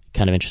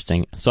kind of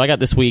interesting. So I got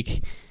this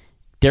week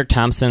Derek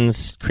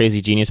Thompson's Crazy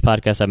Genius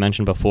podcast I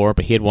mentioned before,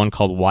 but he had one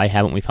called Why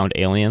Haven't We Found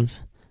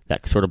Aliens?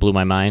 That sort of blew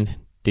my mind.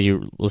 Did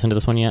you listen to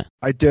this one yet?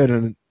 I did,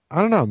 and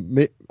I don't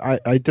know.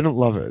 I didn't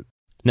love it.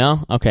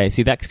 No? Okay.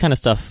 See, that kind of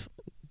stuff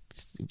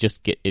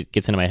just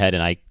gets into my head,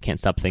 and I can't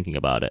stop thinking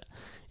about it.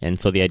 And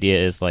so the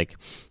idea is,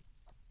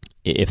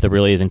 if there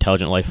really is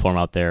intelligent life form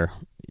out there,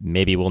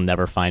 maybe we'll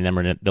never find them,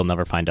 or they'll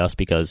never find us,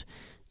 because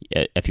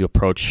if you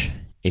approach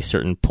a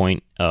certain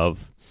point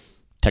of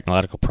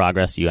technological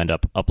progress, you end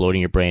up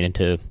uploading your brain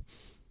into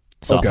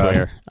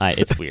software.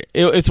 It's weird.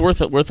 It's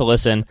worth a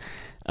listen.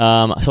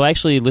 So I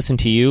actually listened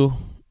to you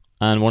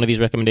on one of these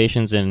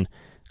recommendations, and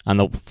on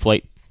the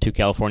flight to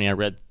California,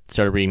 I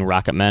started reading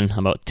Rocket Men,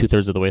 about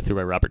 2/3 of the way through,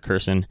 by Robert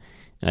Kurson,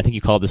 and I think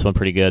you called this one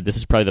pretty good. This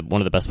is probably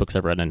one of the best books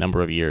I've read in a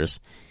number of years,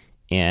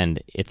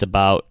 and it's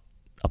about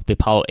the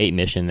Apollo 8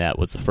 mission that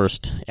was the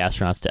first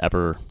astronauts to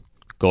ever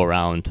go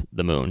around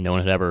the moon. No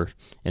one had ever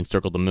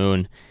encircled the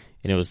moon,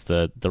 and it was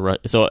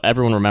so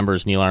everyone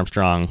remembers Neil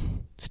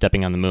Armstrong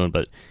stepping on the moon,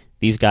 but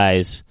these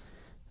guys,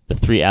 the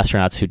 3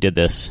 astronauts who did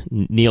this,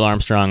 Neil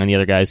Armstrong and the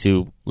other guys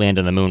who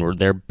landed on the moon, were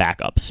their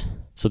backups.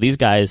 So these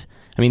guys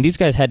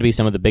had to be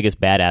some of the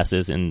biggest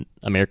badasses in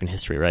American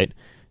history, right?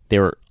 They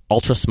were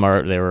ultra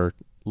smart. They were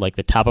like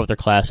the top of their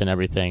class and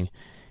everything.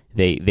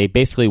 They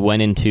basically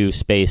went into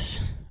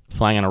space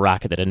flying on a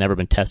rocket that had never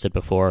been tested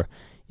before.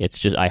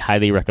 I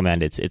highly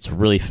recommend it. It's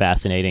really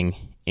fascinating,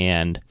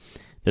 and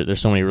there's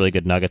so many really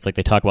good nuggets.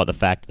 They talk about the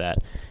fact that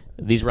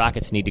these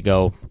rockets need to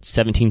go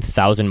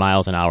 17,000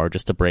 miles an hour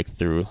just to break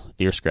through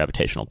the Earth's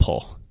gravitational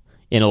pull.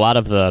 And a lot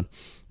of the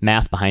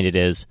math behind it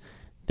is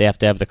they have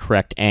to have the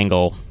correct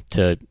angle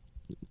to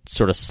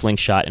sort of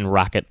slingshot and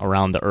rocket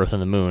around the Earth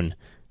and the moon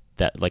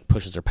that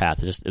pushes their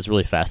path. It's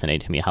really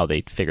fascinating to me how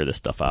they figure this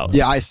stuff out.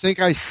 Yeah, I think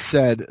I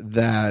said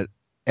that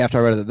after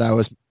I read it, that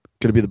was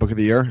going to be the book of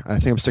the year. I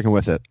think I'm sticking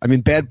with it. I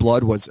mean, Bad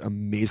Blood was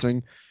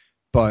amazing,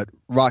 but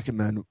Rocket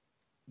Man,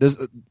 there's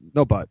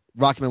no but.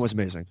 Rocket Man was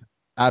amazing.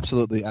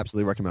 Absolutely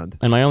recommend.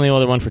 And my only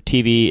other one for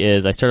TV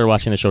is I started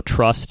watching the show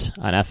Trust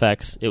on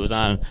FX. It was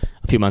on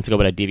a few months ago,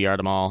 but I DVR'd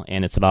them all,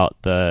 and it's about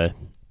the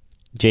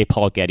J.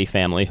 Paul Getty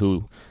family,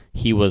 who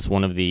he was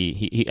one of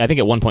the... I think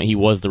at one point he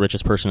was the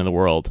richest person in the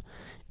world,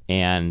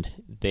 and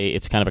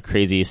it's kind of a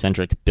crazy,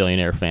 eccentric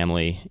billionaire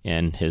family,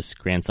 and his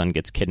grandson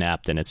gets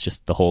kidnapped, and it's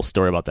just the whole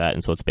story about that,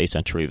 and so it's based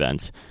on true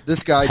events.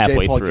 This guy,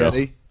 J. Paul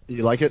Getty,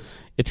 You like it?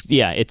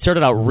 It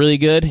started out really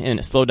good and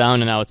it slowed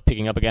down, and now it's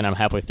picking up again. I'm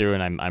halfway through,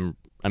 and I'm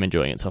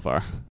enjoying it so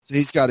far.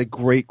 He's got a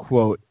great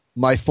quote.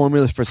 My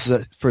formula for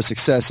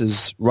success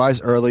is rise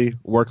early,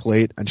 work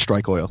late, and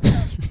strike oil.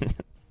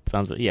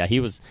 He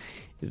was,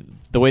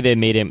 the way they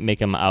make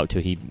him out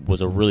to, he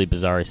was a really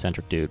bizarre,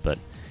 eccentric dude, but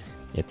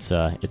it's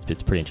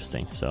pretty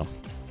interesting. So, all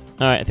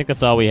right, I think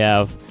that's all we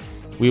have.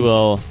 We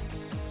will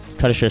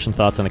try to share some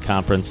thoughts on the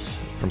conference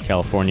from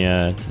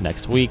California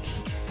next week.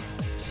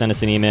 Send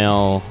us an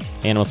email,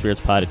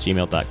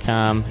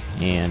 animalspiritspod@gmail.com,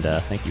 and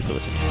thank you for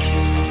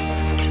listening.